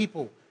some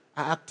people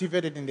are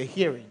activated in the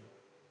hearing.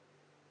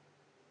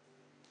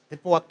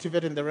 People are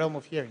activated in the realm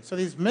of hearing. So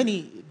there's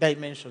many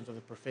dimensions of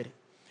the prophetic.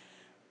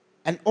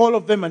 And all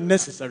of them are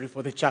necessary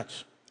for the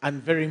church.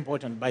 And very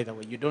important, by the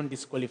way. You don't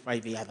disqualify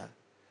the other.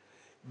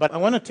 But I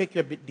want to take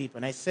you a bit deeper.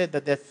 And I said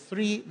that there are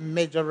three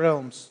major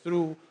realms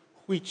through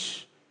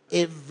which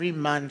every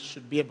man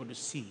should be able to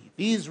see.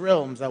 These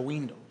realms are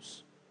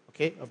windows,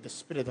 okay, of the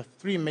spirit. The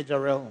three major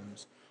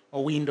realms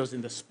or windows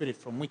in the spirit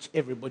from which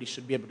everybody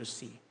should be able to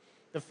see.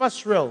 The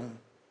first realm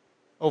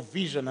of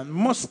vision and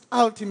most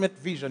ultimate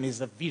vision is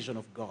the vision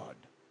of God.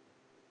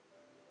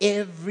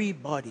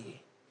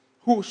 Everybody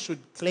who should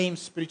claim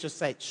spiritual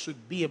sight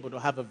should be able to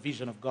have a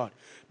vision of God.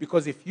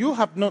 Because if you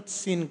have not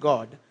seen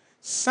God,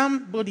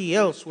 somebody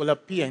else will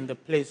appear in the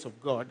place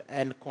of God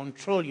and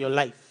control your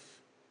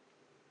life.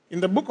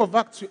 In the book of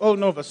Acts, we all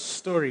know of a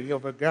story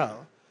of a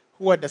girl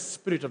who had a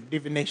spirit of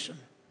divination.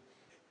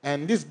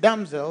 And this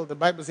damsel, the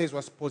Bible says,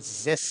 was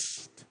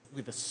possessed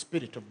with the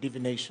spirit of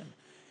divination.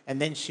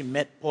 And then she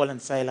met Paul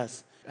and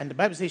Silas. And the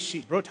Bible says she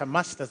brought her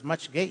masters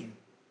much gain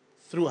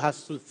through her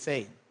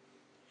soothsaying.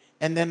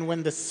 And then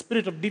when the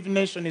spirit of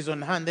divination is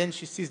on her, and then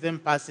she sees them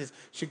passes,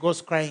 she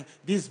goes crying,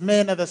 these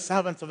men are the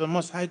servants of the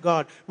Most High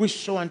God, which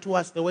show unto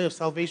us the way of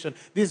salvation.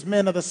 These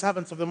men are the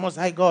servants of the Most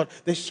High God,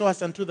 they show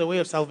us unto the way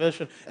of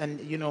salvation. And,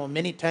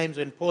 many times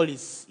when Paul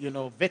is,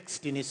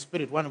 vexed in his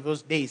spirit, one of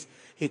those days,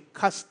 he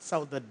casts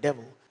out the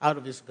devil out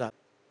of his girl.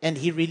 And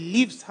he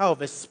relieves her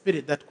of a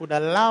spirit that could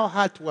allow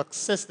her to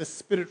access the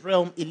spirit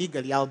realm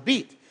illegally,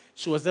 albeit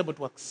she was able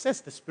to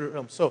access the spirit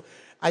realm. So,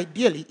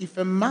 ideally, if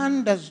a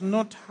man does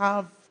not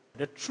have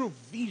the true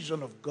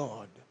vision of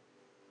God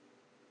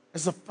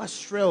as the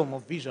first realm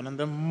of vision and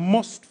the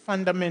most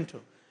fundamental,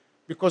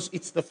 because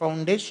it's the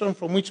foundation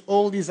from which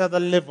all these other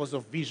levels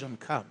of vision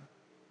come.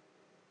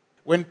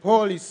 When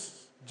Paul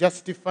is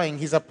justifying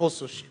his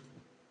apostleship,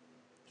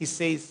 he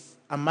says,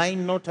 am I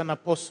not an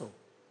apostle?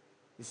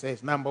 He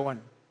says, number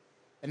one.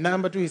 And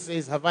number two, he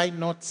says, have I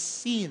not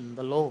seen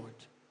the Lord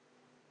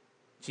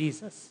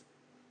Jesus?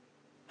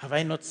 Have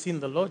I not seen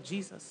the Lord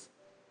Jesus?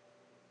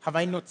 Have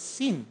I not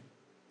seen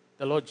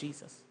the Lord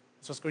Jesus?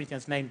 This was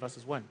Corinthians 9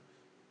 verses 1.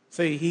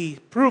 So he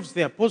proves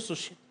the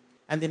apostleship.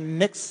 And in the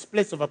next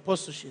place of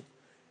apostleship,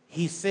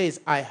 he says,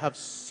 I have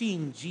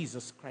seen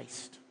Jesus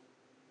Christ.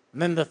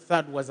 And then the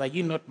third was, are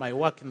you not my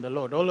work in the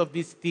Lord? All of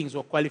these things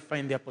were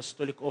qualifying the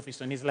apostolic office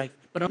in his life.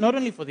 But not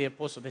only for the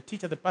apostle, the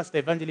teacher, the pastor,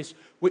 evangelist,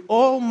 we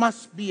all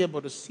must be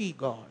able to see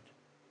God.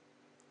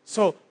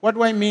 So what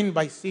do I mean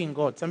by seeing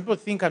God? Some people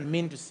think I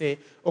mean to say,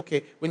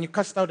 okay, when you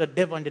cast out a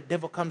devil and the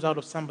devil comes out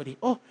of somebody,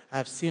 oh, I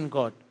have seen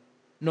God.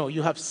 No,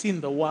 you have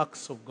seen the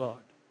works of God.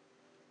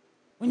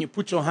 When you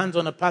put your hands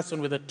on a person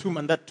with a tumor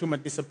and that tumor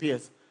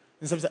disappears,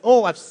 and some say,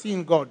 oh, I've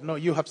seen God. No,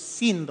 you have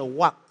seen the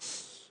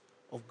works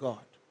of God.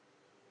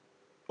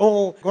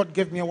 Oh, God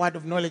gave me a word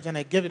of knowledge and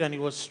I gave it and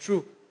it was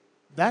true.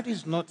 That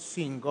is not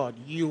seeing God.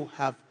 You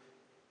have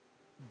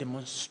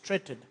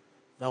demonstrated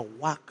the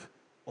work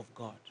of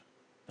God,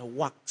 the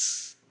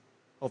works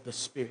of the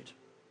Spirit.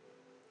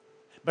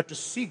 But to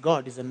see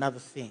God is another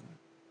thing.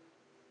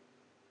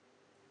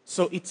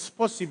 So it's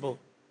possible,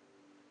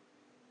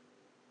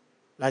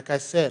 like I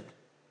said,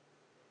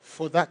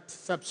 for that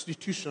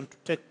substitution to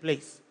take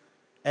place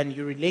and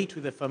you relate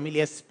with a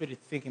familiar spirit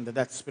thinking that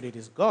that spirit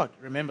is God.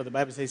 Remember, the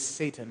Bible says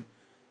Satan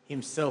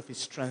himself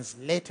is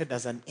translated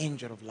as an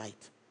angel of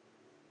light.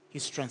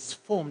 He's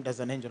transformed as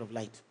an angel of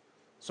light.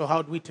 So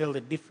how do we tell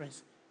the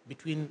difference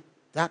between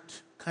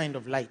that kind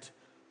of light,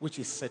 which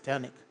is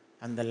satanic,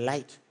 and the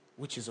light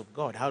which is of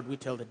God? How do we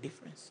tell the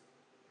difference?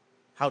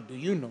 How do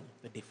you know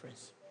the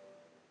difference?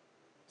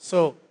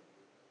 So,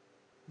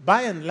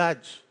 by and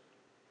large,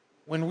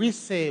 when we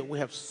say we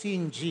have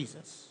seen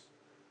Jesus,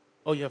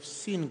 or you have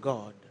seen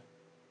God,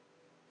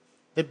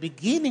 the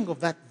beginning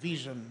of that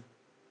vision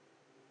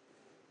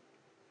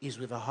is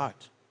with the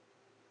heart.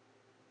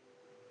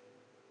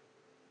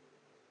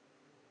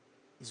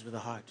 Is with the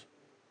heart.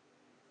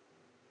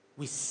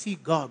 We see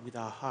God with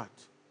our heart.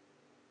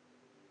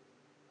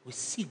 We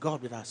see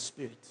God with our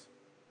spirit.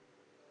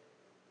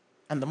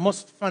 And the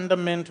most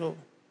fundamental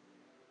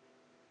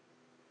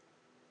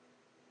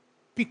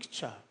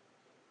picture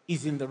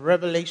is in the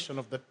revelation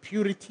of the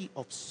purity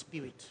of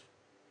spirit.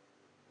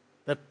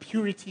 The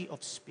purity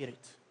of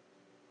spirit.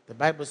 The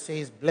Bible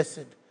says,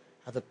 blessed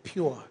are the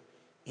pure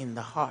in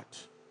the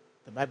heart.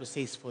 The Bible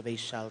says, for they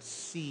shall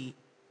see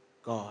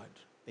God.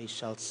 They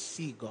shall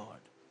see God.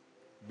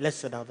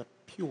 Blessed are the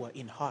pure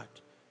in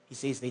heart. He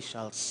says they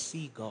shall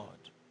see God.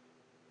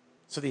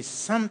 So there's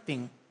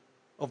something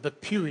of the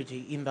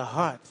purity in the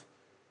heart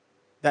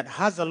that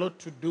has a lot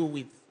to do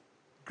with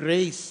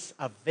grace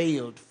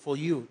availed for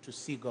you to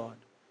see God.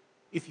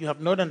 If you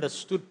have not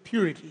understood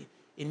purity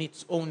in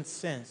its own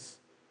sense,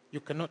 you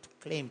cannot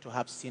claim to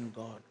have seen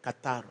God.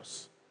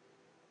 Kataros,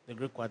 the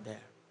Greek word there.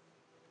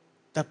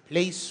 The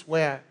place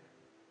where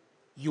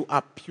you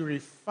are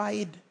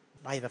purified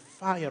by the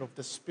fire of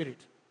the Spirit.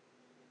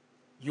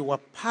 You are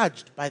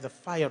purged by the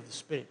fire of the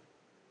Spirit.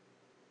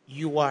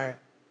 You are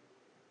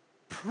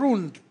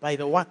pruned by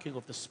the working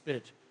of the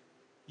Spirit.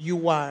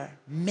 You are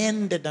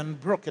mended and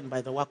broken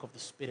by the work of the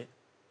Spirit.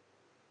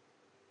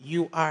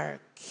 You are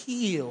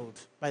healed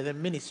by the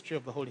ministry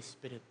of the Holy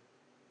Spirit.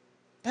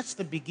 That's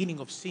the beginning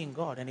of seeing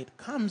God, and it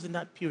comes in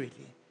that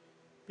purity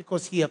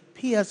because he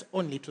appears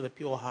only to the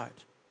pure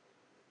heart.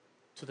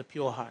 To the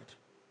pure heart.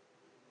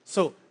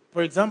 So,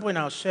 for example, in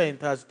our sharing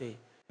Thursday,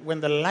 when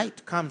the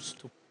light comes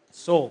to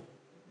Saul,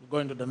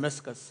 going to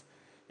Damascus,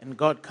 and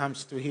God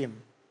comes to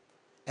him,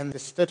 and the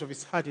state of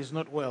his heart is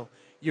not well,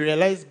 you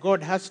realize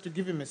God has to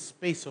give him a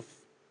space of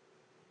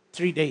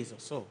 3 days or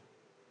so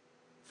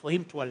for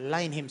him to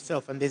align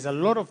himself. And there's a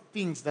lot of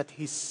things that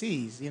he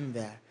sees in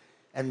there.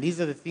 And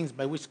these are the things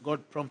by which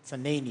God prompts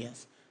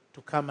Ananias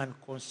to come and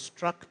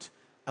construct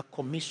a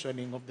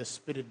commissioning of the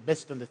Spirit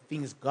based on the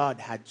things God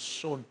had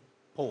shown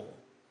Paul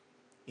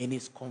in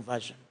his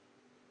conversion.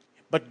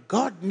 But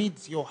God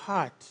needs your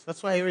heart.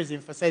 That's why I always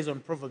emphasize on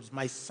Proverbs,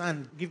 my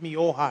son, give me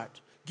your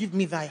heart. Give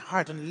me thy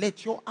heart and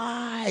let your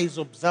eyes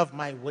observe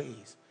my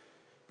ways.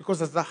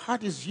 Because as the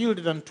heart is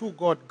yielded unto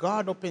God,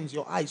 God opens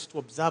your eyes to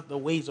observe the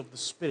ways of the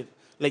Spirit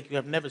like you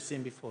have never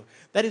seen before.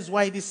 That is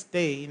why this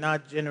day in our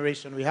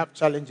generation we have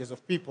challenges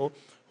of people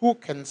who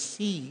can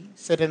see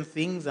certain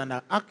things and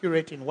are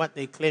accurate in what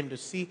they claim to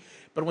see.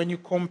 But when you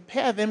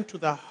compare them to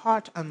the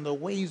heart and the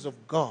ways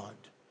of God,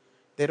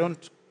 they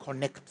don't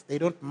connect, they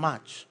don't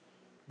match.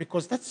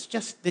 Because that's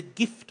just the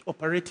gift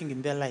operating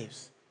in their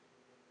lives.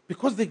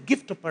 Because the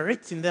gift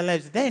operates in their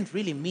lives, it doesn't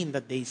really mean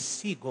that they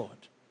see God.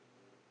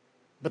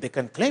 But they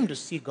can claim to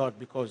see God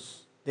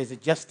because there's a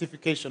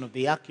justification of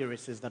the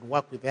accuracies that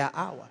work with their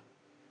hour.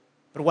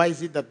 But why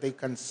is it that they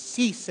can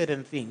see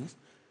certain things,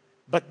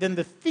 but then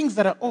the things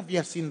that are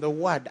obvious in the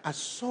Word are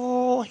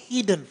so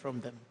hidden from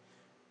them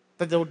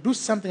That they will do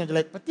something and you're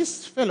like, but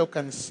this fellow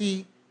can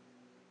see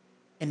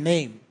a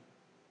name.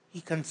 He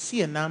can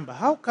see a number.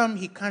 How come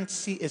he can't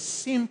see a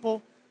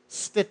simple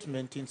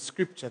statement in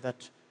Scripture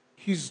that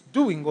he's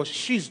doing or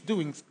she's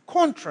doing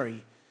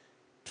contrary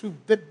to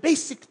the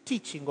basic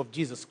teaching of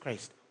Jesus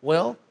Christ?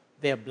 Well,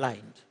 they're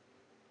blind.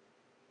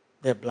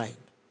 They're blind.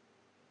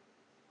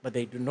 But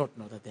they do not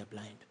know that they're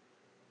blind.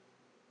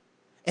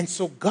 And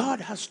so God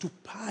has to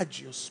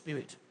purge your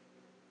spirit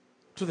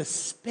to the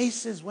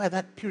spaces where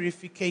that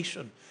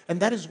purification, and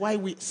that is why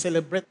we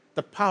celebrate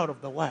the power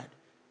of the Word.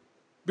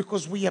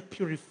 Because we are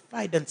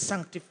purified and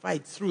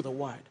sanctified through the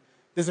Word.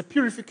 There's a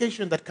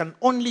purification that can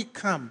only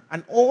come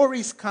and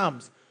always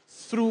comes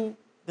through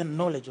the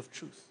knowledge of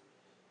truth.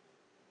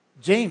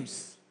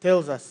 James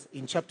tells us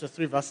in chapter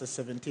 3, verses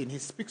 17, he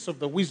speaks of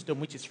the wisdom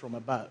which is from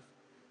above.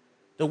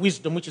 The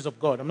wisdom which is of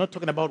God. I'm not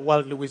talking about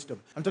worldly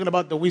wisdom. I'm talking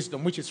about the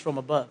wisdom which is from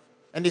above.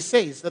 And he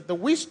says that the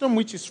wisdom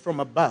which is from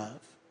above,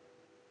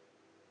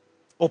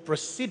 or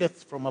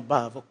proceedeth from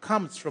above, or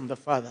comes from the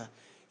Father,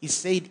 he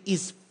said,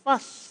 is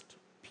first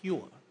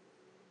pure.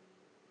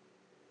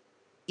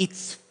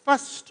 It's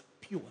first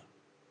pure.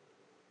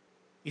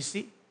 You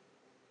see,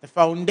 the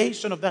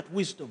foundation of that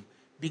wisdom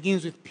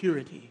begins with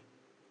purity,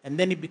 and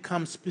then it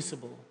becomes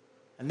peaceable,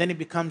 and then it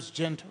becomes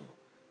gentle,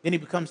 then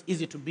it becomes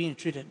easy to be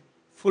entreated,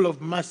 full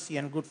of mercy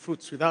and good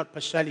fruits, without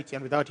partiality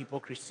and without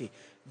hypocrisy.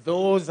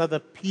 Those are the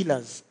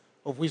pillars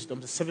of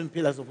wisdom, the 7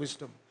 pillars of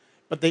wisdom.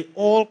 But they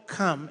all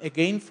come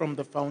again from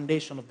the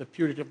foundation of the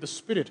purity of the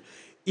Spirit.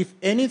 If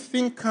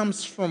anything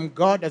comes from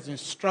God as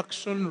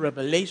instruction,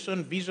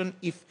 revelation, vision,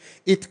 if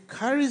it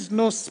carries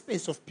no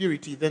space of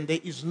purity, then there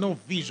is no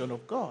vision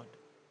of God.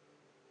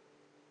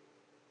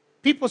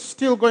 People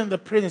still go in the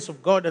presence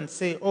of God and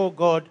say, oh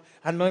God,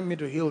 anoint me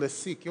to heal the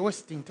sick. You're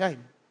wasting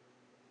time.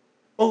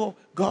 Oh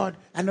God,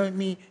 anoint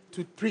me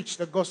to preach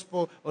the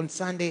gospel on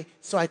Sunday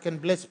so I can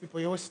bless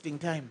people. You're wasting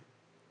time.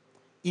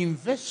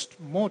 Invest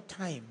more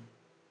time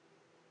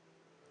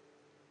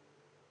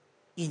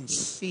in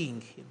seeing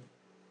Him,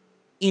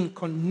 in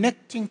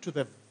connecting to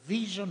the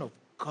vision of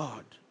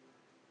God.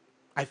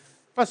 I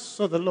first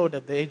saw the Lord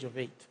at the age of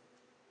 8.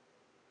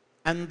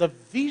 And the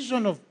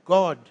vision of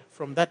God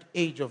from that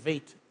age of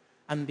 8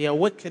 and the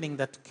awakening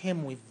that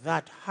came with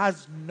that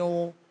has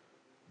no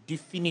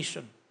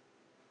definition.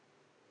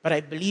 But I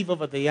believe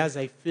over the years,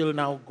 I feel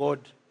now God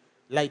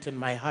lightened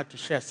my heart to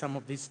share some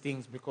of these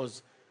things,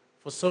 because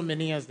for so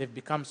many years, they've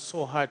become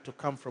so hard to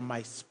come from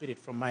my spirit,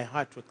 from my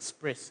heart, to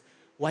express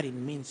what it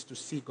means to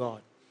see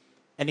God.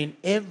 And in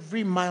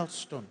every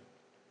milestone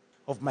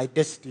of my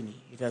destiny,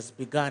 it has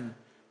begun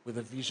with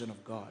a vision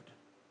of God,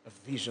 a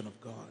vision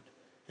of God,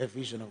 a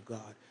vision of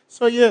God.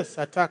 So yes,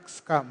 attacks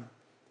come.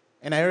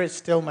 And I always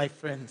tell my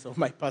friends or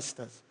my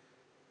pastors,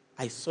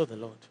 I saw the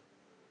Lord.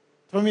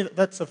 For me,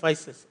 that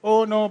suffices.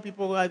 Oh no,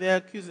 people are there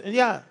accusing.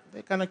 Yeah,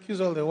 they can accuse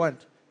all they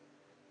want.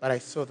 But I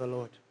saw the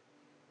Lord.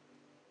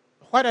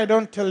 What I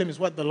don't tell them is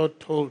what the Lord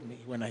told me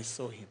when I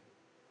saw Him.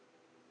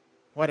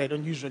 What I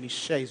don't usually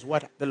share is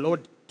what the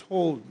Lord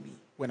told me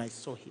when I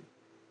saw Him.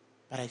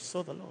 But I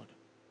saw the Lord.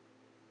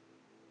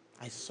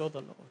 I saw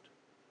the Lord.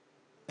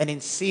 And in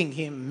seeing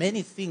Him,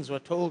 many things were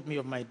told me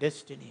of my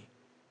destiny.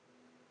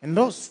 And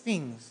those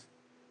things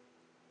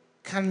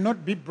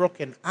cannot be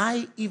broken.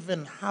 I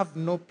even have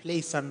no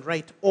place and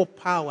right or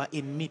power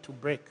in me to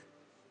break.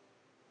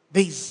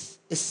 There is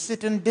a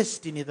certain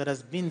destiny that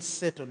has been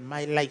set on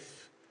my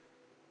life.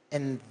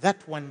 And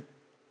that one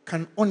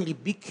can only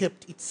be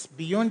kept. It's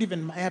beyond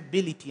even my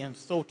ability and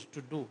thought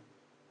to do.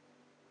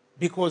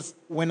 Because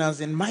when I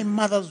was in my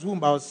mother's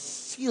womb, I was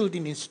sealed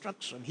in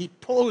instruction. He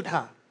told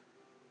her,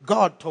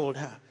 God told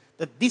her,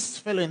 that this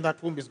fellow in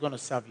that womb is going to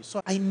serve you.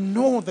 So I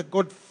know the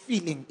God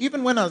feeling.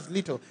 Even when I was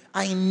little,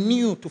 I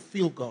knew to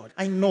feel God.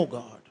 I know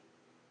God.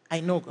 I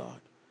know God.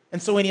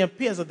 And so when He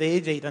appears at the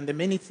age 8, and the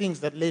many things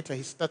that later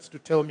He starts to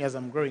tell me as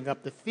I'm growing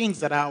up, the things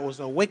that I was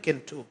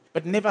awakened to,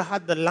 but never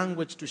had the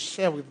language to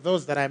share with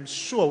those that I'm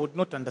sure would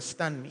not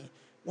understand me,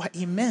 were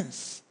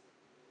immense.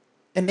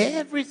 And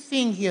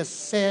everything He has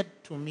said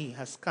to me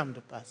has come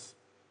to pass.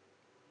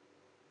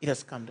 It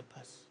has come to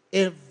pass.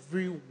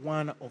 Every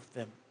one of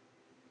them.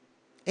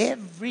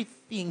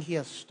 Everything He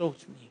has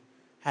taught me,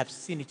 I have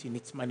seen it in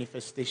its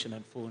manifestation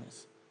and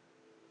fullness.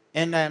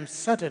 And I am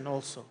certain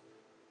also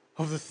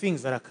of the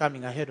things that are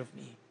coming ahead of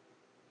me.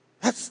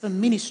 That's the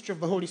ministry of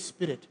the Holy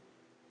Spirit.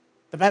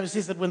 The Bible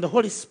says that when the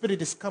Holy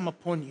Spirit is come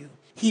upon you,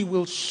 He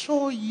will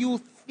show you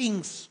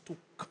things to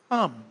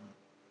come.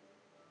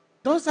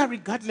 Those are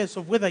regardless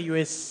of whether you're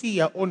a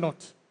seer or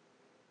not.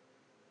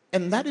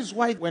 And that is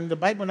why when the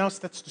Bible now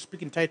starts to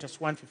speak in Titus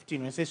 1:15,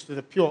 when it says to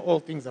the pure, all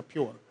things are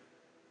pure,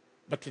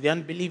 but to the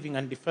unbelieving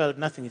and defiled,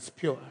 nothing is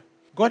pure.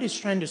 God is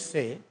trying to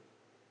say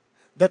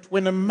that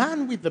when a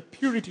man with the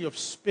purity of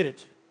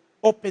spirit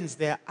opens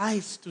their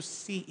eyes to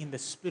see in the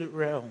spirit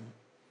realm,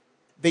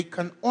 they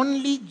can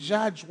only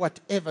judge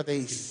whatever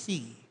they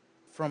see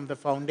from the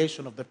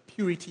foundation of the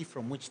purity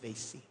from which they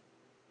see.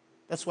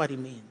 That's what it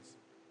means.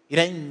 It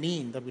doesn't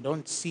mean that we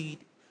don't see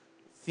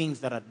things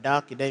that are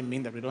dark. It doesn't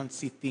mean that we don't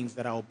see things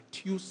that are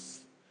obtuse.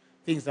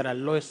 things that are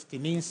lost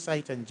in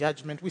insight and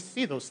judgment. We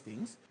see those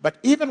things. But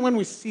even when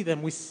we see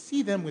them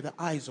with the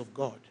eyes of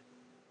God.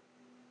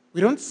 We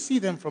don't see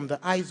them from the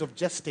eyes of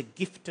just a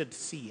gifted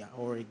seer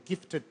or a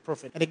gifted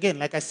prophet. And again,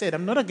 like I said,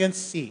 I'm not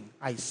against seeing.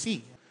 I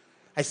see.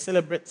 I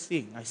celebrate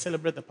seeing. I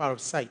celebrate the power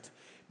of sight.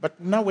 But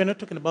now we're not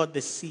talking about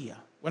the seer.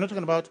 We're not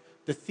talking about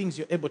the things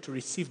you're able to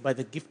receive by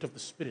the gift of the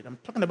Spirit. I'm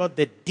talking about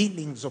the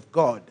dealings of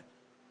God.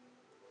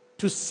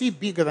 To see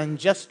bigger than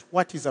just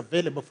what is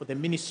available for the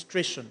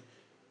ministration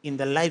in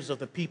the lives of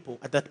the people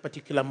at that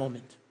particular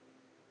moment.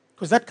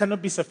 Because that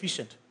cannot be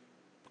sufficient.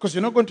 Because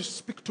you're not going to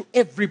speak to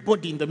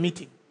everybody in the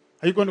meeting.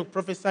 Are you going to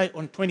prophesy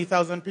on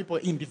 20,000 people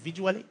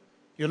individually?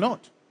 You're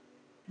not.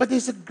 But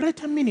there's a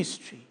greater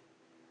ministry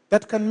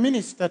that can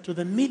minister to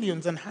the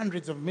millions and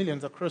hundreds of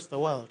millions across the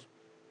world.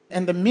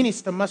 And the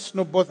minister must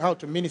know both how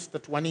to minister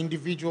to one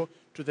individual,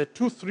 to the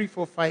 2, 3,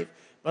 4, 5,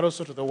 but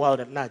also to the world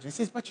at large. And he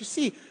says, but you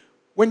see,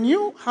 when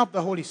you have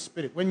the Holy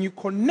Spirit, when you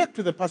connect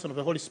to the person of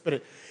the Holy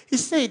Spirit, he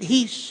said,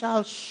 he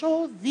shall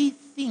show thee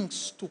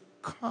things to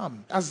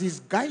come. As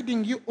he's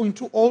guiding you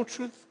into all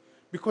truth,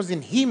 because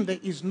in him there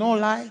is no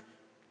lie.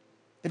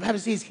 The Bible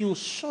says he will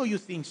show you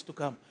things to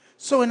come.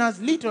 So when I was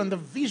little and the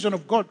vision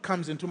of God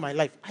comes into my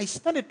life, I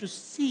started to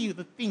see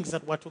the things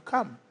that were to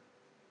come.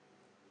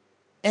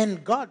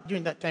 And God,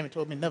 during that time, he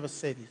told me, never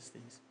say these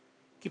things.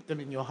 Keep them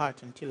in your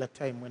heart until a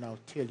time when I'll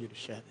tell you to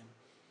share them.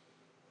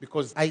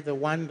 Because either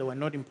one, they were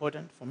not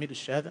important for me to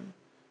share them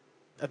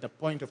at the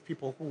point of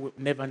people who would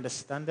never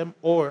understand them,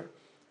 or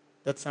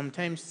that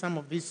sometimes some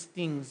of these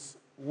things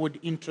would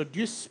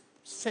introduce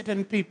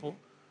certain people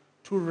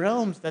to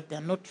realms that they're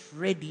not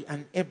ready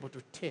and able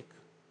to take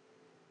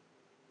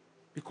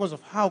because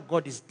of how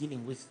God is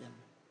dealing with them.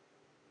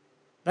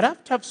 But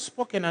after I've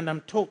spoken and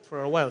I'm taught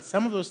for a while,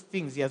 some of those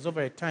things he has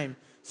over a time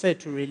said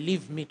to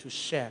relieve me to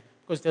share.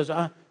 Because there's,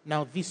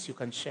 now this you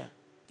can share.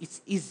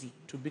 It's easy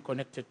to be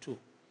connected to.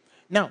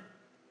 Now,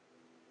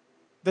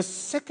 the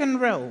second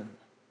realm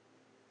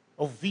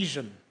of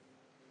vision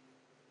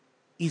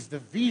is the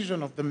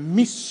vision of the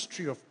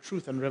mystery of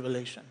truth and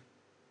revelation.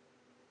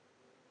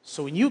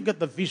 So when you get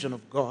the vision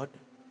of God,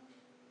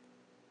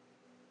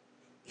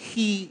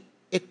 he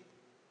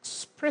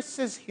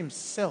expresses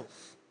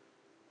himself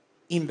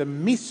in the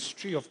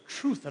mystery of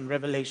truth and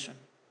revelation.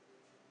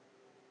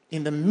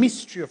 In the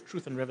mystery of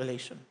truth and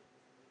revelation.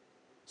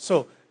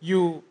 So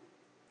you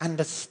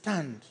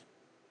understand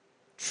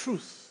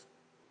truth.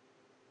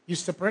 You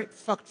separate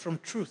fact from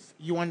truth.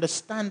 You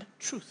understand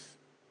truth.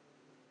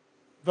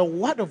 The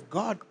Word of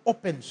God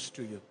opens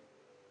to you.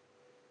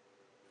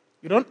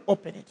 You don't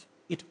open it.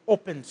 It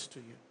opens to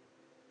you.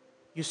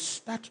 You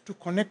start to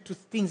connect to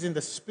things in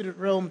the spirit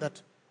realm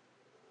that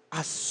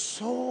are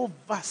so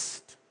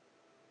vast.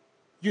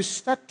 You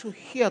start to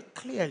hear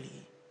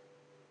clearly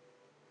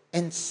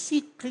and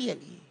see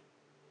clearly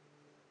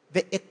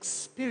the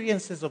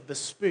experiences of the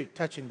Spirit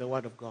touching the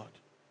Word of God.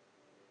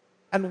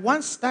 And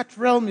once that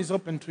realm is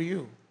open to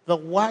you, the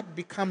Word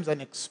becomes an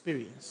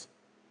experience.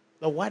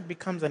 The Word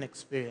becomes an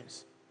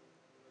experience.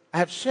 I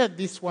have shared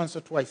this once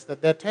or twice,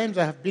 that there are times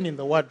I have been in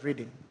the Word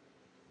reading.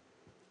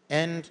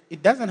 And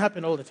it doesn't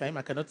happen all the time.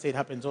 I cannot say it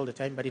happens all the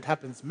time, but it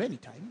happens many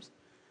times.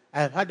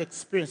 I have had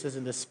experiences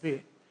in the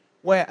Spirit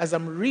where as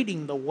I'm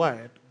reading the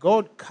Word,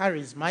 God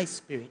carries my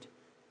spirit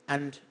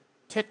and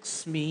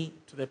takes me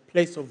to the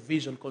place of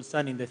vision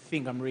concerning the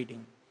thing I'm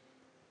reading.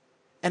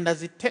 And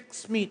as it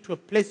takes me to a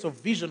place of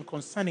vision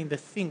concerning the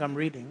thing I'm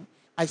reading,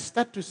 I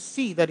start to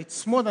see that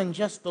it's more than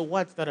just the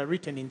words that are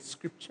written in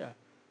Scripture.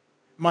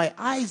 My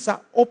eyes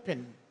are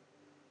open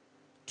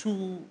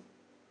to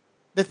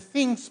the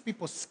things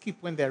people skip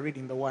when they're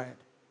reading the Word.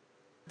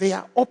 They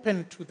are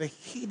open to the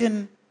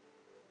hidden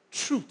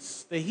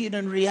truths, the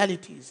hidden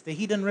realities, the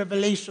hidden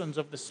revelations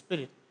of the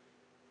Spirit.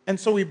 And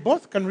so we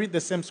both can read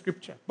the same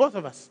Scripture, both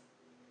of us.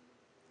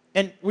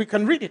 And we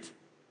can read it.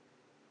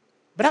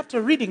 But after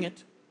reading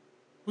it,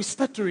 we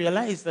start to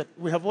realize that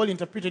we have all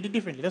interpreted it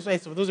differently. That's why,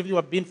 for those of you who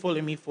have been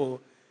following me for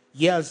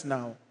years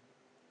now,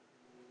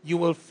 you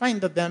will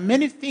find that there are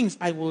many things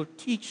I will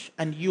teach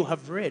and you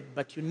have read,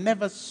 but you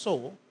never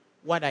saw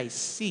what I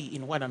see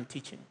in what I'm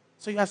teaching.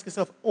 So you ask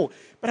yourself, oh,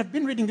 but I've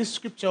been reading this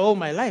scripture all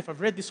my life.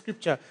 I've read this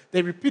scripture.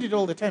 They repeat it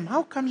all the time.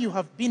 How come you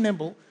have been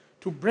able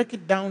to break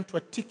it down, to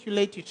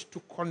articulate it,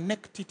 to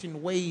connect it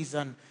in ways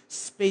and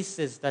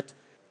spaces that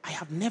I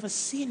have never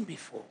seen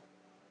before?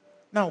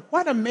 Now,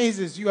 what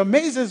amazes you,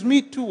 amazes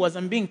me too as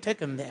I'm being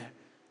taken there.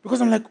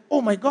 Because I'm like,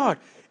 oh my God,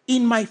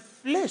 in my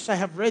flesh I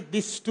have read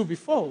this too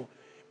before.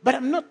 But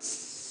I'm not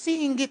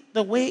seeing it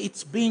the way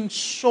it's being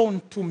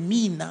shown to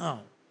me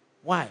now.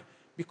 Why?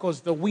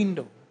 Because the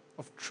window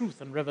of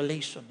truth and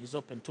revelation is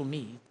open to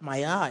me.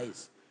 My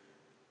eyes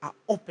are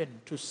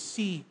open to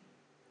see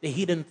the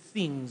hidden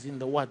things in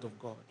the Word of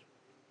God.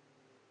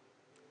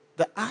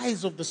 The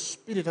eyes of the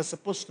Spirit are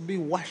supposed to be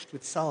washed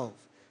with salve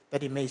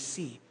that he may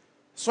see.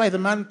 That's why the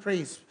man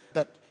prays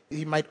that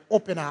he might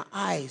open our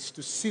eyes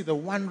to see the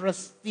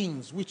wondrous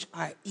things which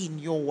are in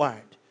your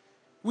Word.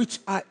 Which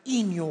are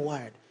in your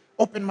Word.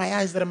 Open my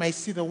eyes that I might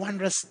see the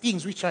wondrous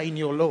things which are in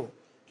your law.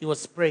 He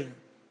was praying.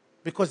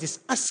 because it's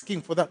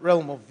asking for that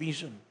realm of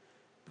vision.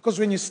 Because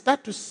when you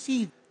start to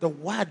see the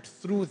word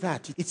through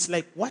that, it's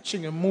like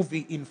watching a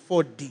movie in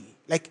 4D.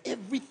 Like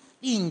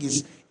everything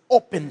is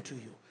open to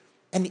you.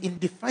 And it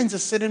defines a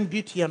certain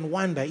beauty and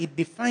wonder. It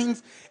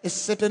defines a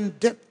certain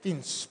depth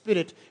in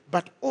spirit,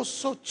 but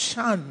also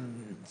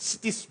churns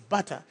this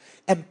butter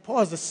and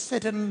pours a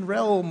certain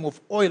realm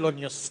of oil on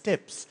your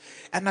steps.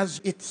 And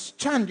as it's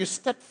churned, you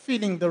start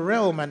feeling the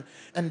realm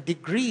and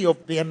degree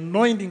of the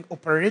anointing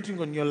operating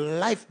on your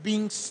life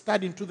being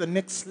stirred into the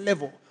next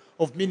level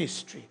of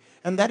ministry.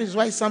 And that is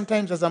why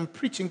sometimes as I'm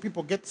preaching,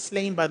 people get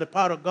slain by the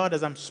power of God.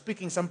 As I'm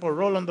speaking, some people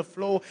roll on the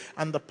floor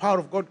and the power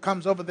of God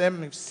comes over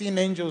them. We've seen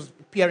angels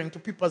appearing to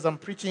people as I'm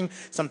preaching.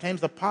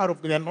 Sometimes the power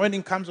of the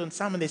anointing comes on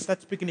some and they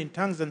start speaking in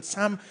tongues, and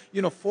some,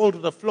 fall to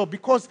the floor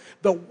because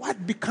the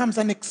word becomes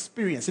an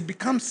experience. It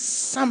becomes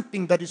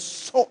something that is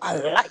so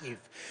alive.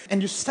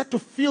 And you start to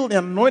feel the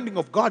anointing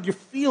of God. You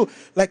feel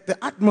like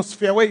the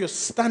atmosphere where you're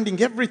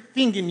standing,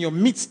 everything in your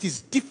midst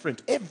is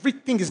different.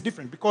 Everything is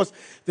different because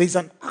there's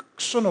an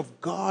action of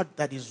God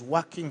that is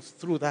working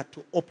through that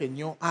to open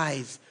your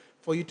eyes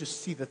for you to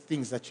see the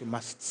things that you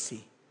must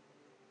see.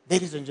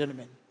 Ladies and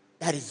gentlemen,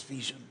 that is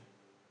vision.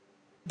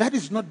 That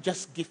is not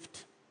just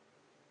gift.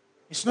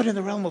 It's not in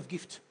the realm of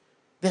gift.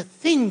 There are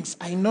things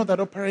I know that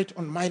operate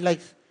on my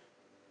life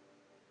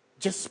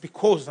just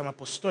because I'm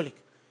apostolic.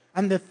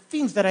 And the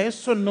things that I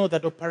also know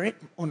that operate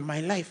on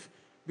my life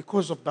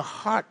because of the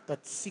heart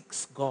that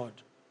seeks God.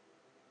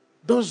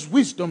 Those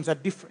wisdoms are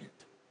different.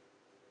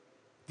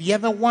 The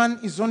other one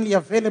is only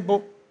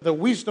available, the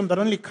wisdom that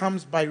only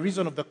comes by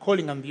reason of the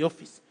calling and the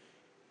office,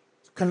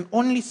 can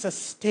only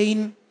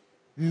sustain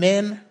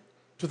men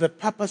to the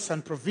purpose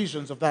and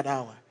provisions of that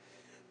hour.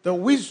 The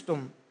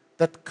wisdom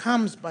that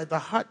comes by the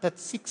heart that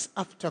seeks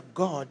after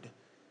God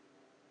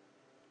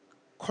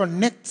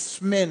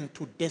connects men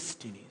to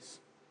destinies.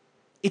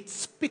 It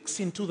speaks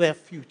into their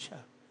future.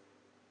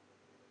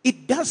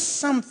 It does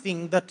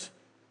something that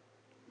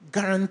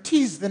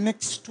guarantees the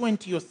next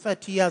 20 or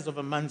 30 years of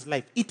a man's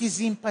life. It is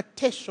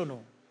impartational.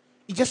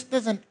 It just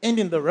doesn't end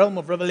in the realm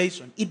of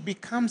revelation. It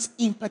becomes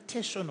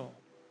impartational.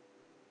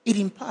 It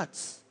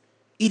imparts.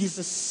 It is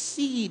a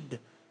seed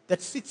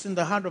that sits in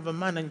the heart of a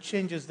man and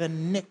changes the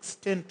next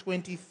 10,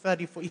 20,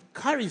 30, 40. It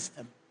carries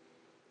them.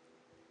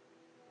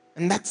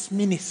 And that's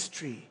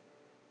ministry.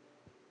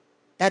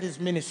 That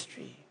is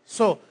ministry.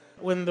 So,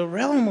 when the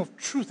realm of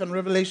truth and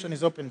revelation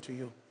is open to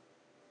you,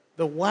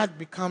 the word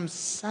becomes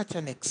such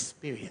an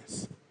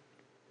experience.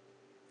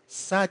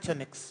 Such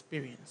an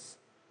experience.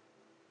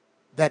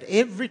 That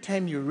every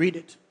time you read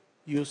it,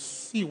 you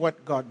see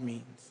what God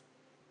means.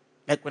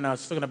 Like when I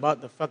was talking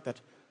about the fact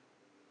that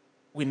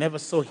we never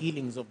saw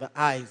healings of the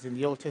eyes in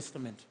the Old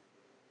Testament.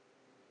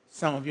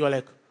 Some of you are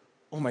like,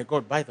 oh my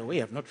God, by the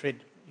way, I've not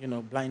read,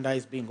 blind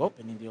eyes being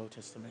open in the Old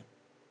Testament.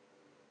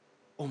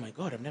 Oh my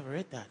God, I've never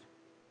read that.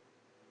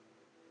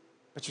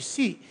 But you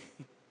see,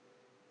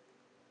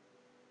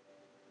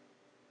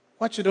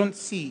 what you don't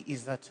see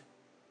is that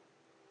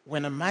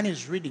when a man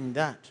is reading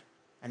that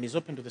and is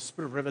open to the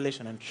spirit of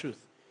revelation and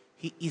truth,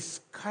 he is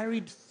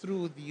carried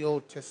through the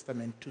Old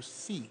Testament to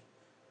see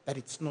that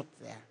it's not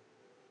there.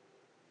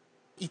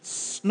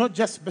 It's not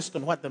just based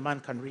on what the man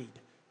can read.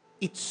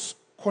 It's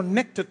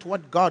connected to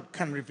what God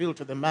can reveal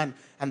to the man,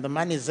 and the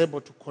man is able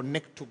to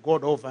connect to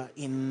God over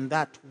in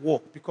that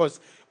walk. Because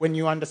when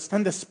you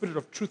understand the spirit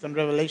of truth and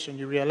revelation,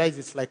 you realize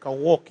it's like a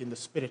walk in the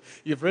spirit.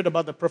 You've read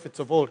about the prophets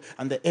of old,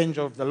 and the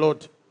angel of the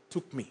Lord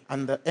took me,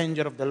 and the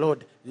angel of the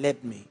Lord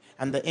led me,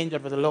 and the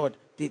angel of the Lord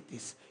did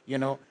this,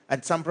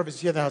 And some prophets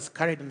here that I was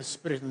carried in the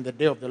spirit in the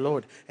day of the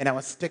Lord, and I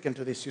was taken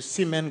to this. You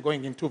see men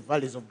going into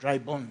valleys of dry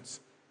bones.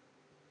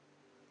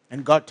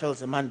 And God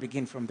tells a man,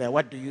 begin from there.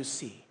 What do you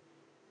see?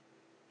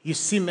 You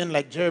see men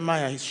like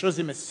Jeremiah. He shows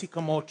him a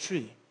sycamore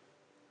tree.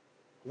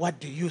 What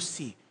do you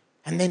see?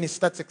 And then he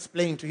starts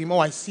explaining to him,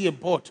 I see a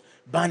boat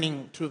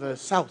burning to the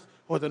south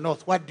or the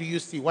north. What do you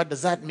see? What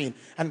does that mean?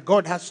 And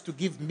God has to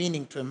give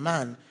meaning to a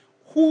man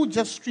who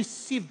just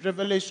received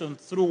revelation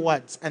through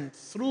words. And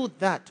through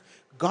that,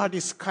 God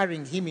is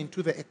carrying him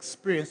into the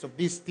experience of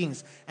these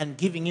things and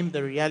giving him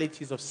the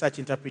realities of such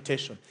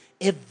interpretation.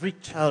 Every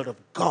child of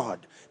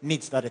God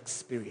needs that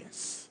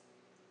experience.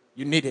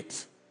 You need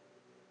it.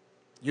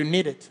 You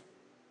need it.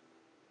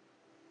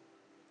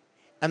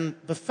 And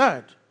the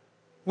third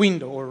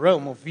window or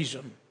realm of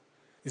vision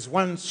is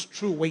one's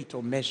true weight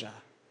or measure.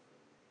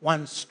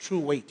 One's true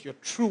weight, your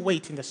true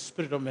weight in the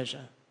spirit of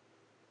measure.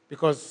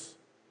 Because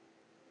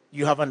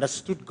you have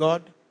understood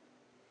God,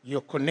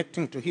 you're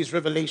connecting to his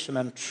revelation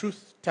and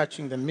truth,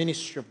 touching the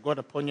ministry of God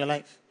upon your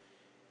life.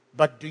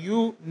 But do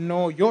you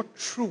know your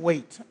true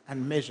weight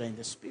and measure in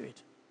the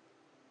spirit?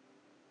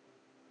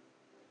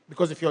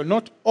 Because if you're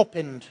not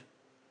opened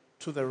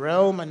to the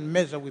realm and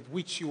measure with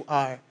which you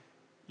are,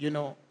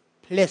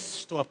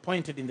 placed or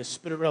appointed in the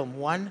spirit realm,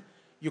 one,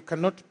 you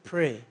cannot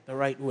pray the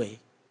right way.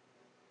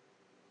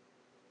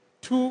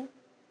 Two,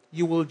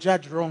 you will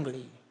judge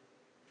wrongly.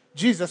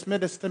 Jesus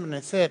made a statement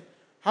and said,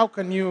 how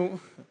can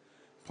you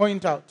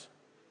point out,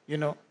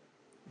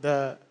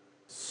 the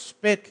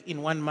speck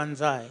in one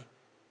man's eye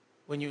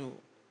when you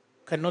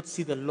cannot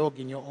see the log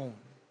in your own.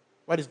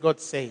 What is God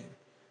saying?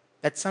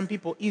 That some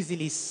people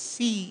easily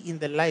see in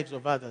the lives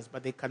of others,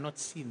 but they cannot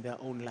see in their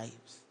own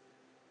lives.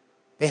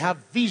 They have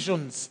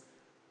visions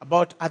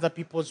about other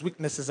people's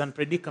weaknesses and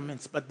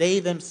predicaments, but they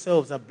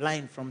themselves are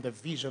blind from the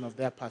vision of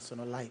their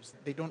personal lives.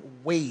 They don't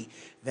weigh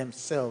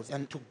themselves.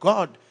 And to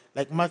God,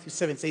 like Matthew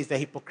 7 says, they're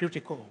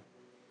hypocritical.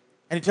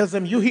 And he tells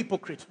them, you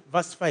hypocrite,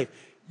 verse 5,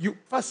 you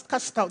first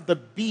cast out the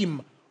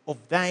beam of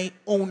thy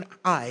own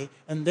eye,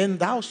 and then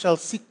thou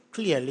shalt see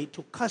clearly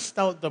to cast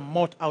out the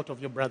mote out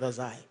of your brother's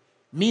eye.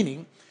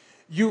 Meaning,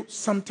 you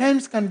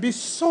sometimes can be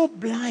so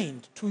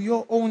blind to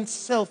your own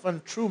self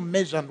and true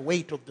measure and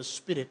weight of the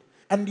Spirit,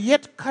 and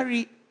yet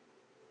carry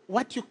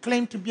what you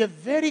claim to be a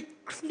very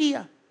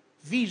clear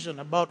vision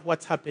about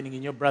what's happening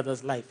in your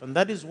brother's life. And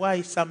that is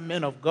why some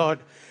men of God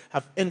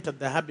have entered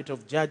the habit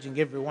of judging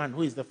everyone.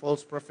 Who is the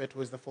false prophet?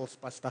 Who is the false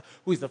pastor?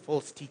 Who is the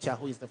false teacher?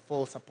 Who is the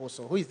false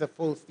apostle? Who is the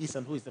false this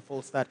and who is the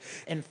false that?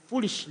 And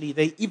foolishly,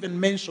 they even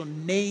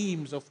mention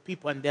names of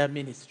people and their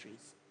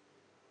ministries.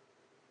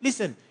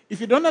 Listen, if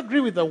you don't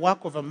agree with the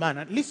work of a man,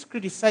 at least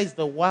criticize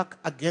the work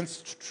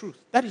against truth.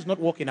 That is not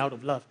walking out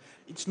of love.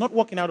 It's not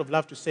walking out of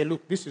love to say,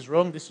 look, this is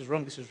wrong, this is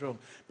wrong, this is wrong.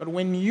 But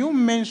when you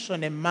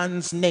mention a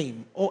man's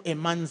name or a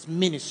man's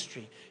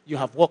ministry, you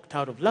have walked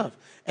out of love.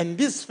 And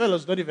these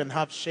fellows don't even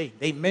have shame.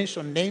 They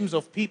mention names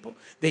of people.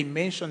 They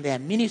mention their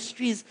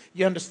ministries.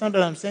 You understand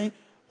what I'm saying?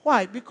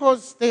 Why?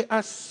 Because they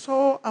are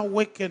so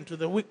awakened to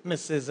the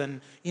weaknesses and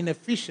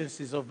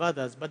inefficiencies of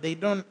others, but they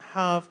don't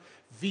have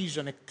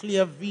vision, a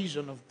clear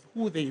vision of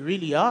who they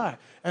really are.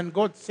 And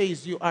God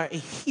says you are a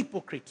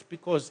hypocrite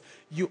because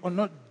you are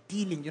not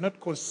dealing, you're not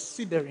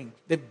considering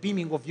the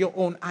beaming of your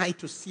own eye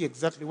to see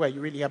exactly where you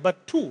really are.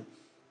 But two,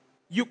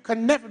 you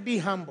can never be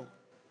humble.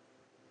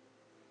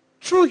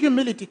 True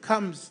humility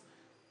comes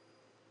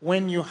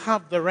when you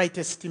have the right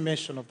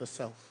estimation of the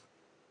self.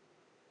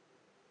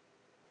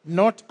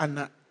 Not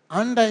an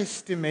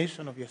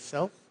underestimation of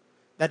yourself,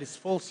 that is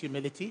false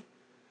humility.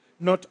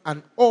 Not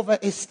an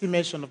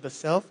overestimation of the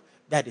self,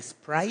 that is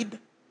pride.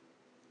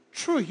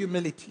 True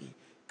humility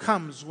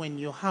comes when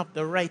you have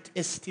the right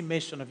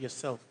estimation of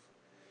yourself,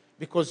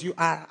 because you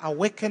are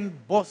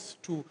awakened both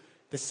to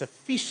the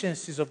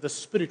sufficiencies of the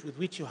Spirit with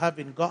which you have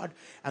in God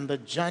and the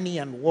journey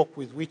and walk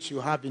with which you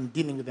have in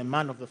dealing with the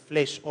man of the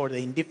flesh or the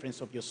indifference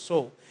of your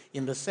soul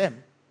in the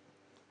same.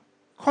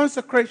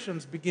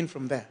 Consecrations begin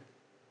from there.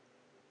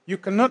 You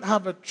cannot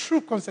have a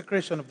true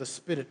consecration of the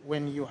Spirit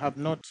when you have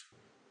not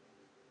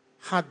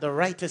had the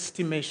right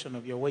estimation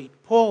of your weight.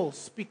 Paul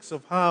speaks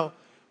of how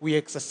we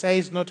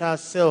exercise not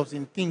ourselves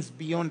in things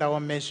beyond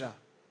our measure.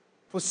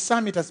 For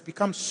some, it has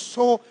become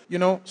so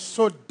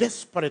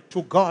desperate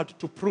to God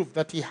to prove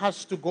that he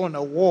has to go on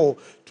a wall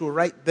to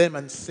write them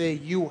and say,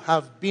 you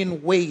have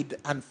been weighed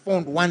and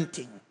found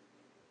wanting.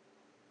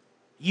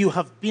 You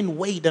have been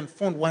weighed and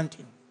found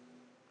wanting.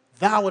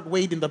 Thou art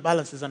weighed in the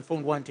balances and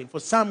found wanting. For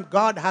some,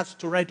 God has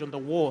to write on the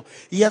wall.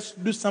 He has to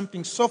do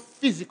something so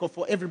physical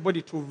for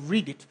everybody to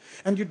read it.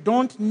 And you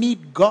don't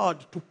need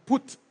God to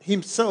put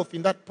himself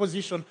in that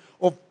position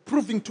of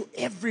proving to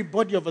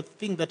everybody of a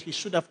thing that he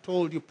should have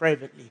told you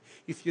privately,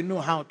 if you know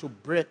how to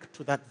break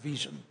to that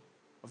vision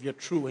of your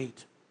true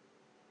weight.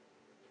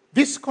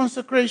 This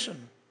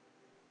consecration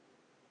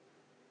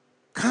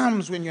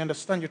comes when you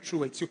understand your true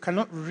weights. You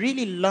cannot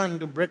really learn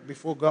to break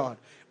before God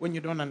when you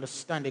don't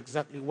understand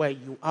exactly where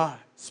you are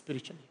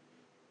spiritually.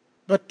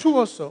 But two,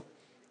 also,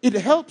 it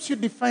helps you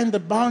define the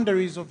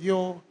boundaries of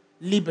your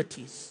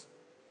liberties.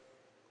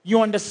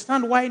 You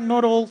understand why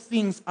not all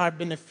things are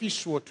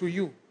beneficial to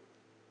you,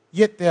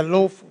 yet they are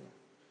lawful.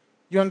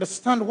 You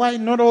understand why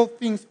not all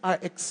things are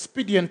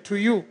expedient to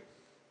you,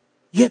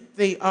 yet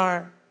they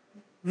are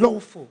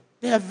lawful.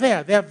 They are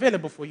there. They are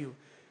available for you.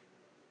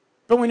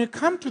 But when you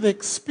come to the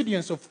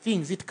experience of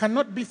things, it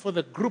cannot be for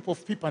the group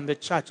of people and the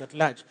church at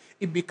large.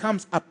 It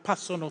becomes a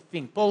personal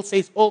thing. Paul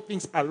says all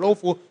things are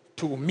lawful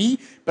to me,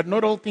 but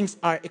not all things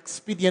are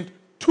expedient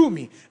to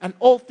me. And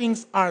all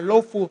things are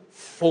lawful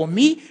for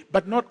me,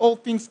 but not all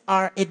things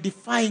are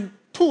edifying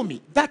to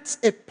me. That's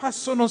a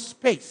personal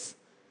space.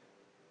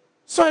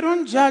 So I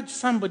don't judge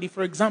somebody,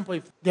 for example,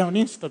 if they're on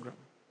Instagram.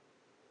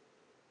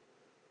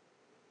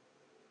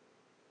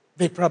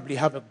 They probably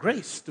have a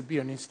grace to be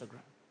on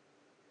Instagram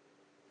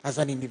as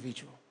an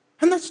individual.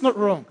 And that's not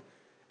wrong.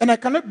 And I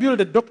cannot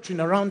build a doctrine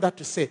around that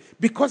to say,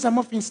 because I'm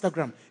off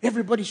Instagram,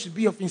 everybody should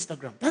be off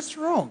Instagram. That's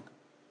wrong.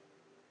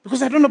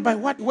 Because I don't know by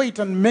what weight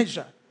and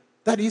measure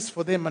that is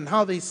for them and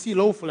how they see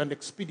lawful and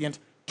expedient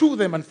to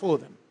them and for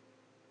them.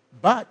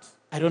 But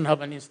I don't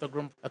have an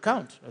Instagram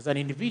account as an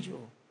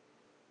individual.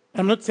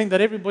 I'm not saying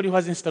that everybody who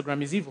has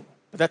Instagram is evil,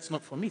 but that's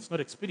not for me. It's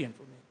not expedient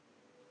for me.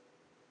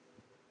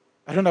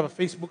 I don't have a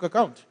Facebook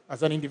account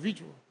as an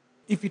individual.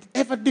 If it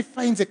ever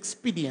defines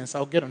expedience,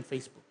 I'll get on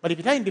Facebook. But if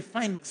it doesn't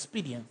define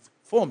expedience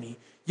for me,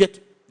 yet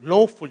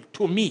lawful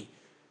to me,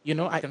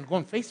 I can go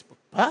on Facebook.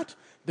 But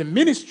the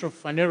ministry of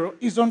Phaneroo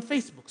is on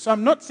Facebook. So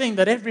I'm not saying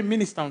that every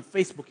minister on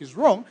Facebook is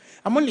wrong.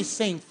 I'm only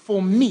saying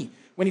for me,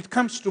 when it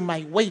comes to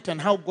my weight and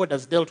how God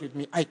has dealt with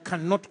me, I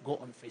cannot go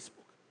on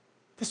Facebook.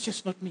 That's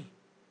just not me.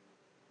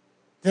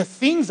 There are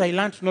things I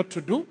learned not to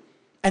do,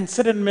 and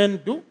certain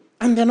men do,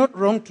 and they're not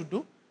wrong to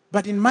do,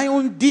 but in my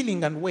own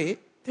dealing and way,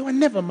 they were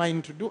never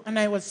mine to do, and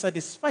I was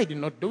satisfied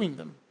in not doing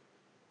them.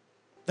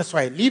 That's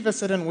why I live a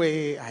certain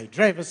way, I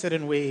drive a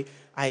certain way,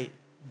 I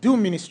do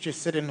ministry a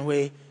certain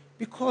way,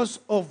 because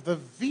of the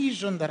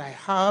vision that I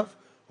have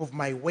of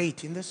my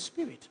weight in the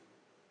Spirit.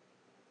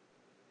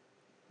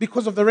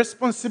 Because of the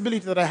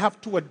responsibility that I have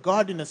toward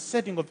God in a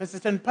setting of a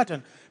certain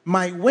pattern.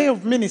 My way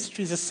of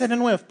ministry is a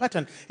certain way of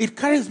pattern. It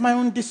carries my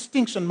own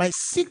distinction. My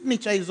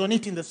signature is on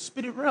it in the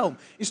spirit realm.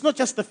 It's not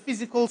just the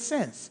physical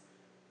sense.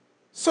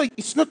 So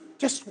it's not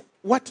just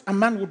what a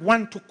man would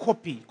want to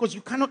copy, because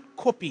you cannot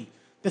copy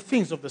the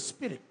things of the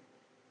Spirit.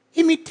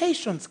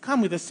 Imitations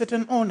come with a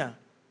certain honor.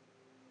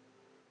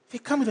 They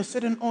come with a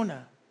certain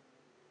honor,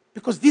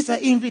 because these are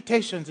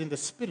invitations in the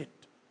Spirit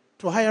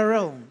to higher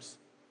realms.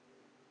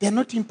 They're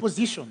not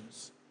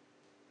impositions.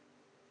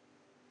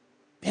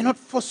 They're not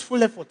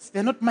forceful efforts.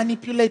 They're not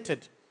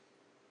manipulated.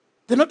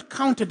 They're not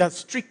counted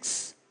as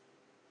tricks.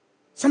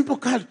 Some people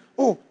can't,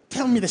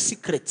 tell me the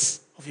secrets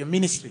of your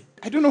ministry.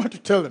 I don't know what to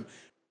tell them,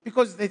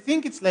 because they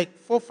think it's like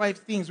 4 or 5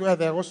 things where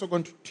they're also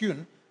going to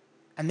tune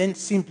and then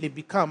simply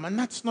become. And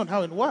that's not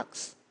how it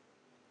works.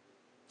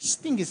 This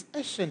thing is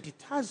ancient.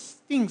 It has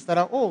things that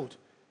are old.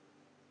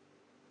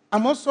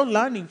 I'm also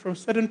learning from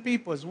certain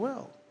people as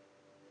well.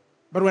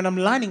 But when I'm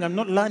learning, I'm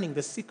not learning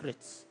the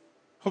secrets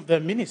of their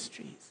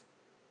ministries.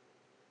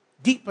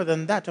 Deeper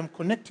than that, I'm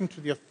connecting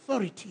to the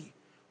authority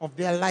of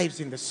their lives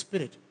in the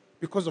Spirit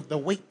because of the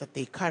weight that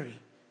they carry.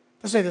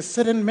 That's why there's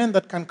certain men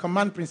that can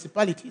command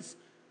principalities,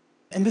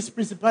 and these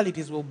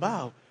principalities will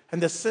bow.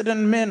 And there's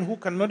certain men who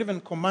cannot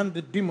even command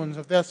the demons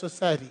of their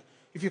society.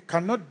 If you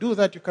cannot do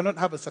that, you cannot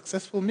have a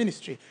successful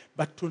ministry.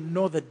 But to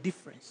know the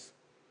difference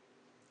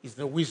is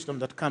the wisdom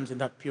that comes in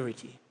that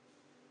purity.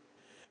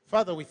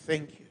 Father, we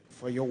thank you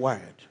for your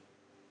word.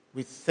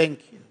 We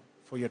thank you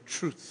for your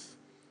truth.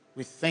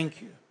 We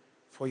thank you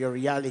for your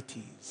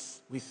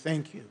realities. We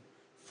thank you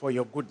for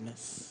your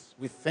goodness.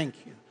 We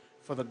thank you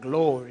for the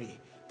glory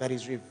that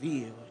is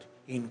revealed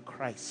in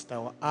Christ.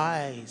 Our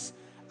eyes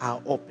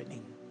are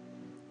opening.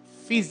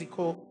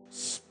 Physical,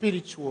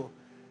 spiritual,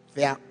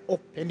 they are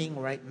opening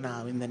right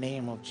now in the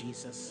name of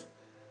Jesus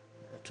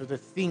to the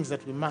things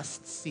that we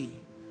must see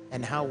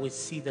and how we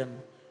see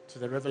them, to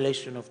the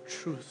revelation of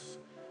truth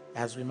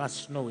as we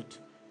must know it,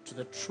 to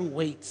the true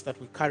weights that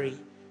we carry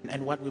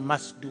and what we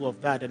must do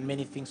of that, and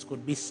many things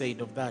could be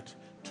said of that,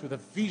 to the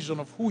vision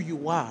of who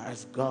you are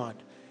as God,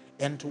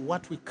 and to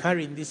what we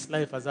carry in this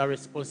life as our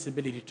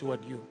responsibility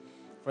toward you.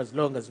 For as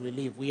long as we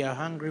live, we are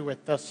hungry, we're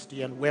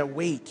thirsty, and we're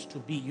wait to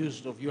be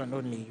used of you and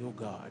only you,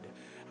 God.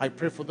 I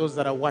pray for those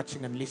that are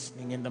watching and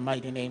listening in the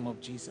mighty name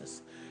of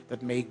Jesus,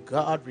 that may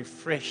God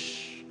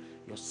refresh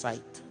your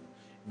sight.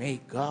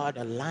 May God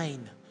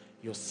align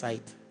your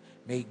sight.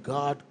 May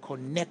God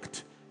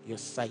connect your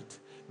sight.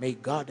 May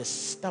God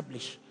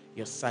establish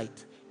your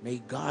sight.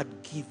 May God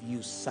give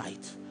you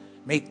sight.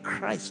 May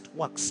Christ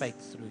work sight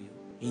through you.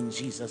 In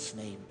Jesus'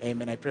 name,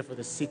 amen. I pray for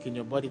the sick in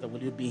your body, that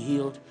will you be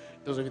healed.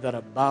 Those of you that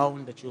are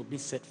bound, that you will be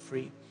set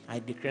free. I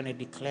decree and I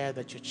declare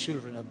that your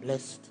children are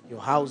blessed.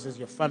 Your houses,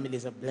 your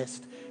families are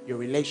blessed. Your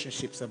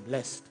relationships are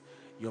blessed.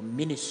 Your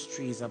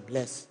ministries are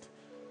blessed.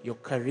 Your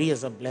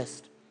careers are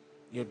blessed.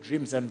 Your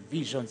dreams and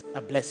visions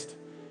are blessed.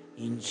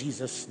 In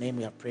Jesus' name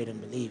we have prayed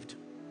and believed.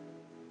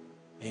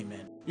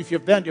 Amen. If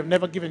you've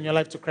never given your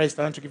life to Christ,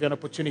 I want to give you an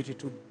opportunity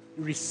to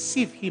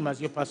receive him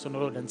as your personal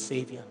Lord and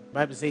Savior. The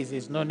Bible says there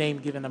is no name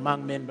given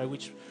among men by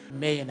which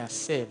men are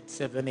saved,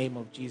 save the name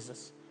of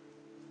Jesus.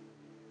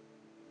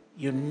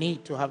 You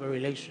need to have a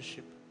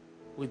relationship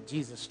with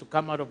Jesus to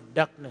come out of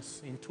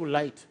darkness into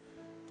light,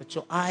 that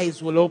your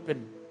eyes will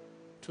open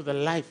to the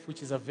life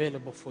which is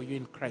available for you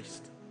in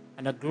Christ.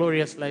 And a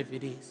glorious life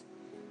it is.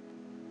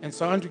 And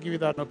so I want to give you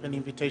that open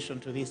invitation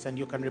to this, and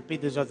you can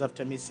repeat these words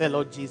after me. Say,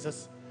 Lord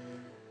Jesus,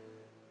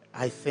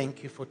 I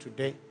thank you for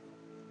today.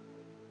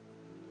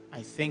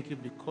 I thank you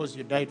because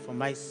you died for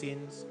my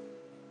sins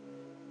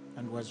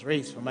and was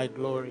raised for my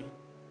glory.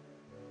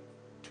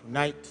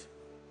 Tonight,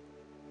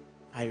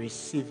 I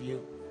receive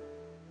you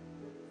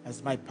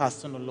as my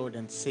personal Lord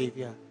and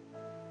Savior.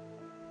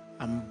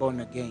 I'm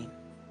born again.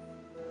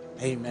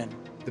 Amen.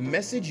 The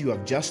message you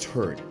have just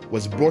heard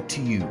was brought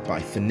to you by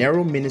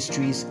Phaneroo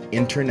Ministries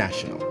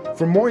International.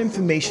 For more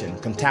information,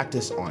 contact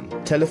us on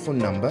telephone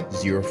number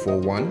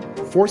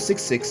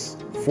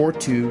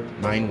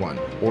 041-466-4291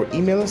 or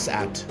email us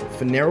at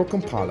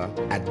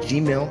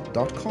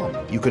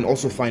phanerokampala@gmail.com. You can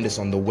also find us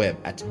on the web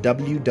at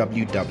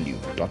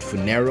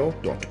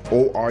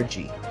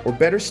www.phaneroo.org. Or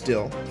better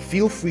still,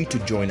 feel free to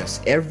join us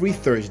every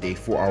Thursday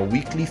for our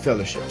weekly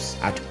fellowships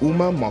at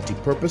Uma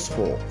Multipurpose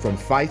Hall from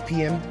 5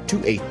 p.m.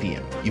 to 8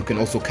 p.m. You can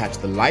also catch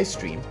the live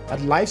stream at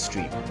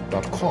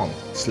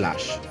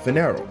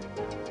livestream.com/Phaneroo.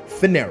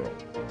 Phaneroo,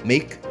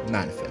 make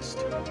manifest.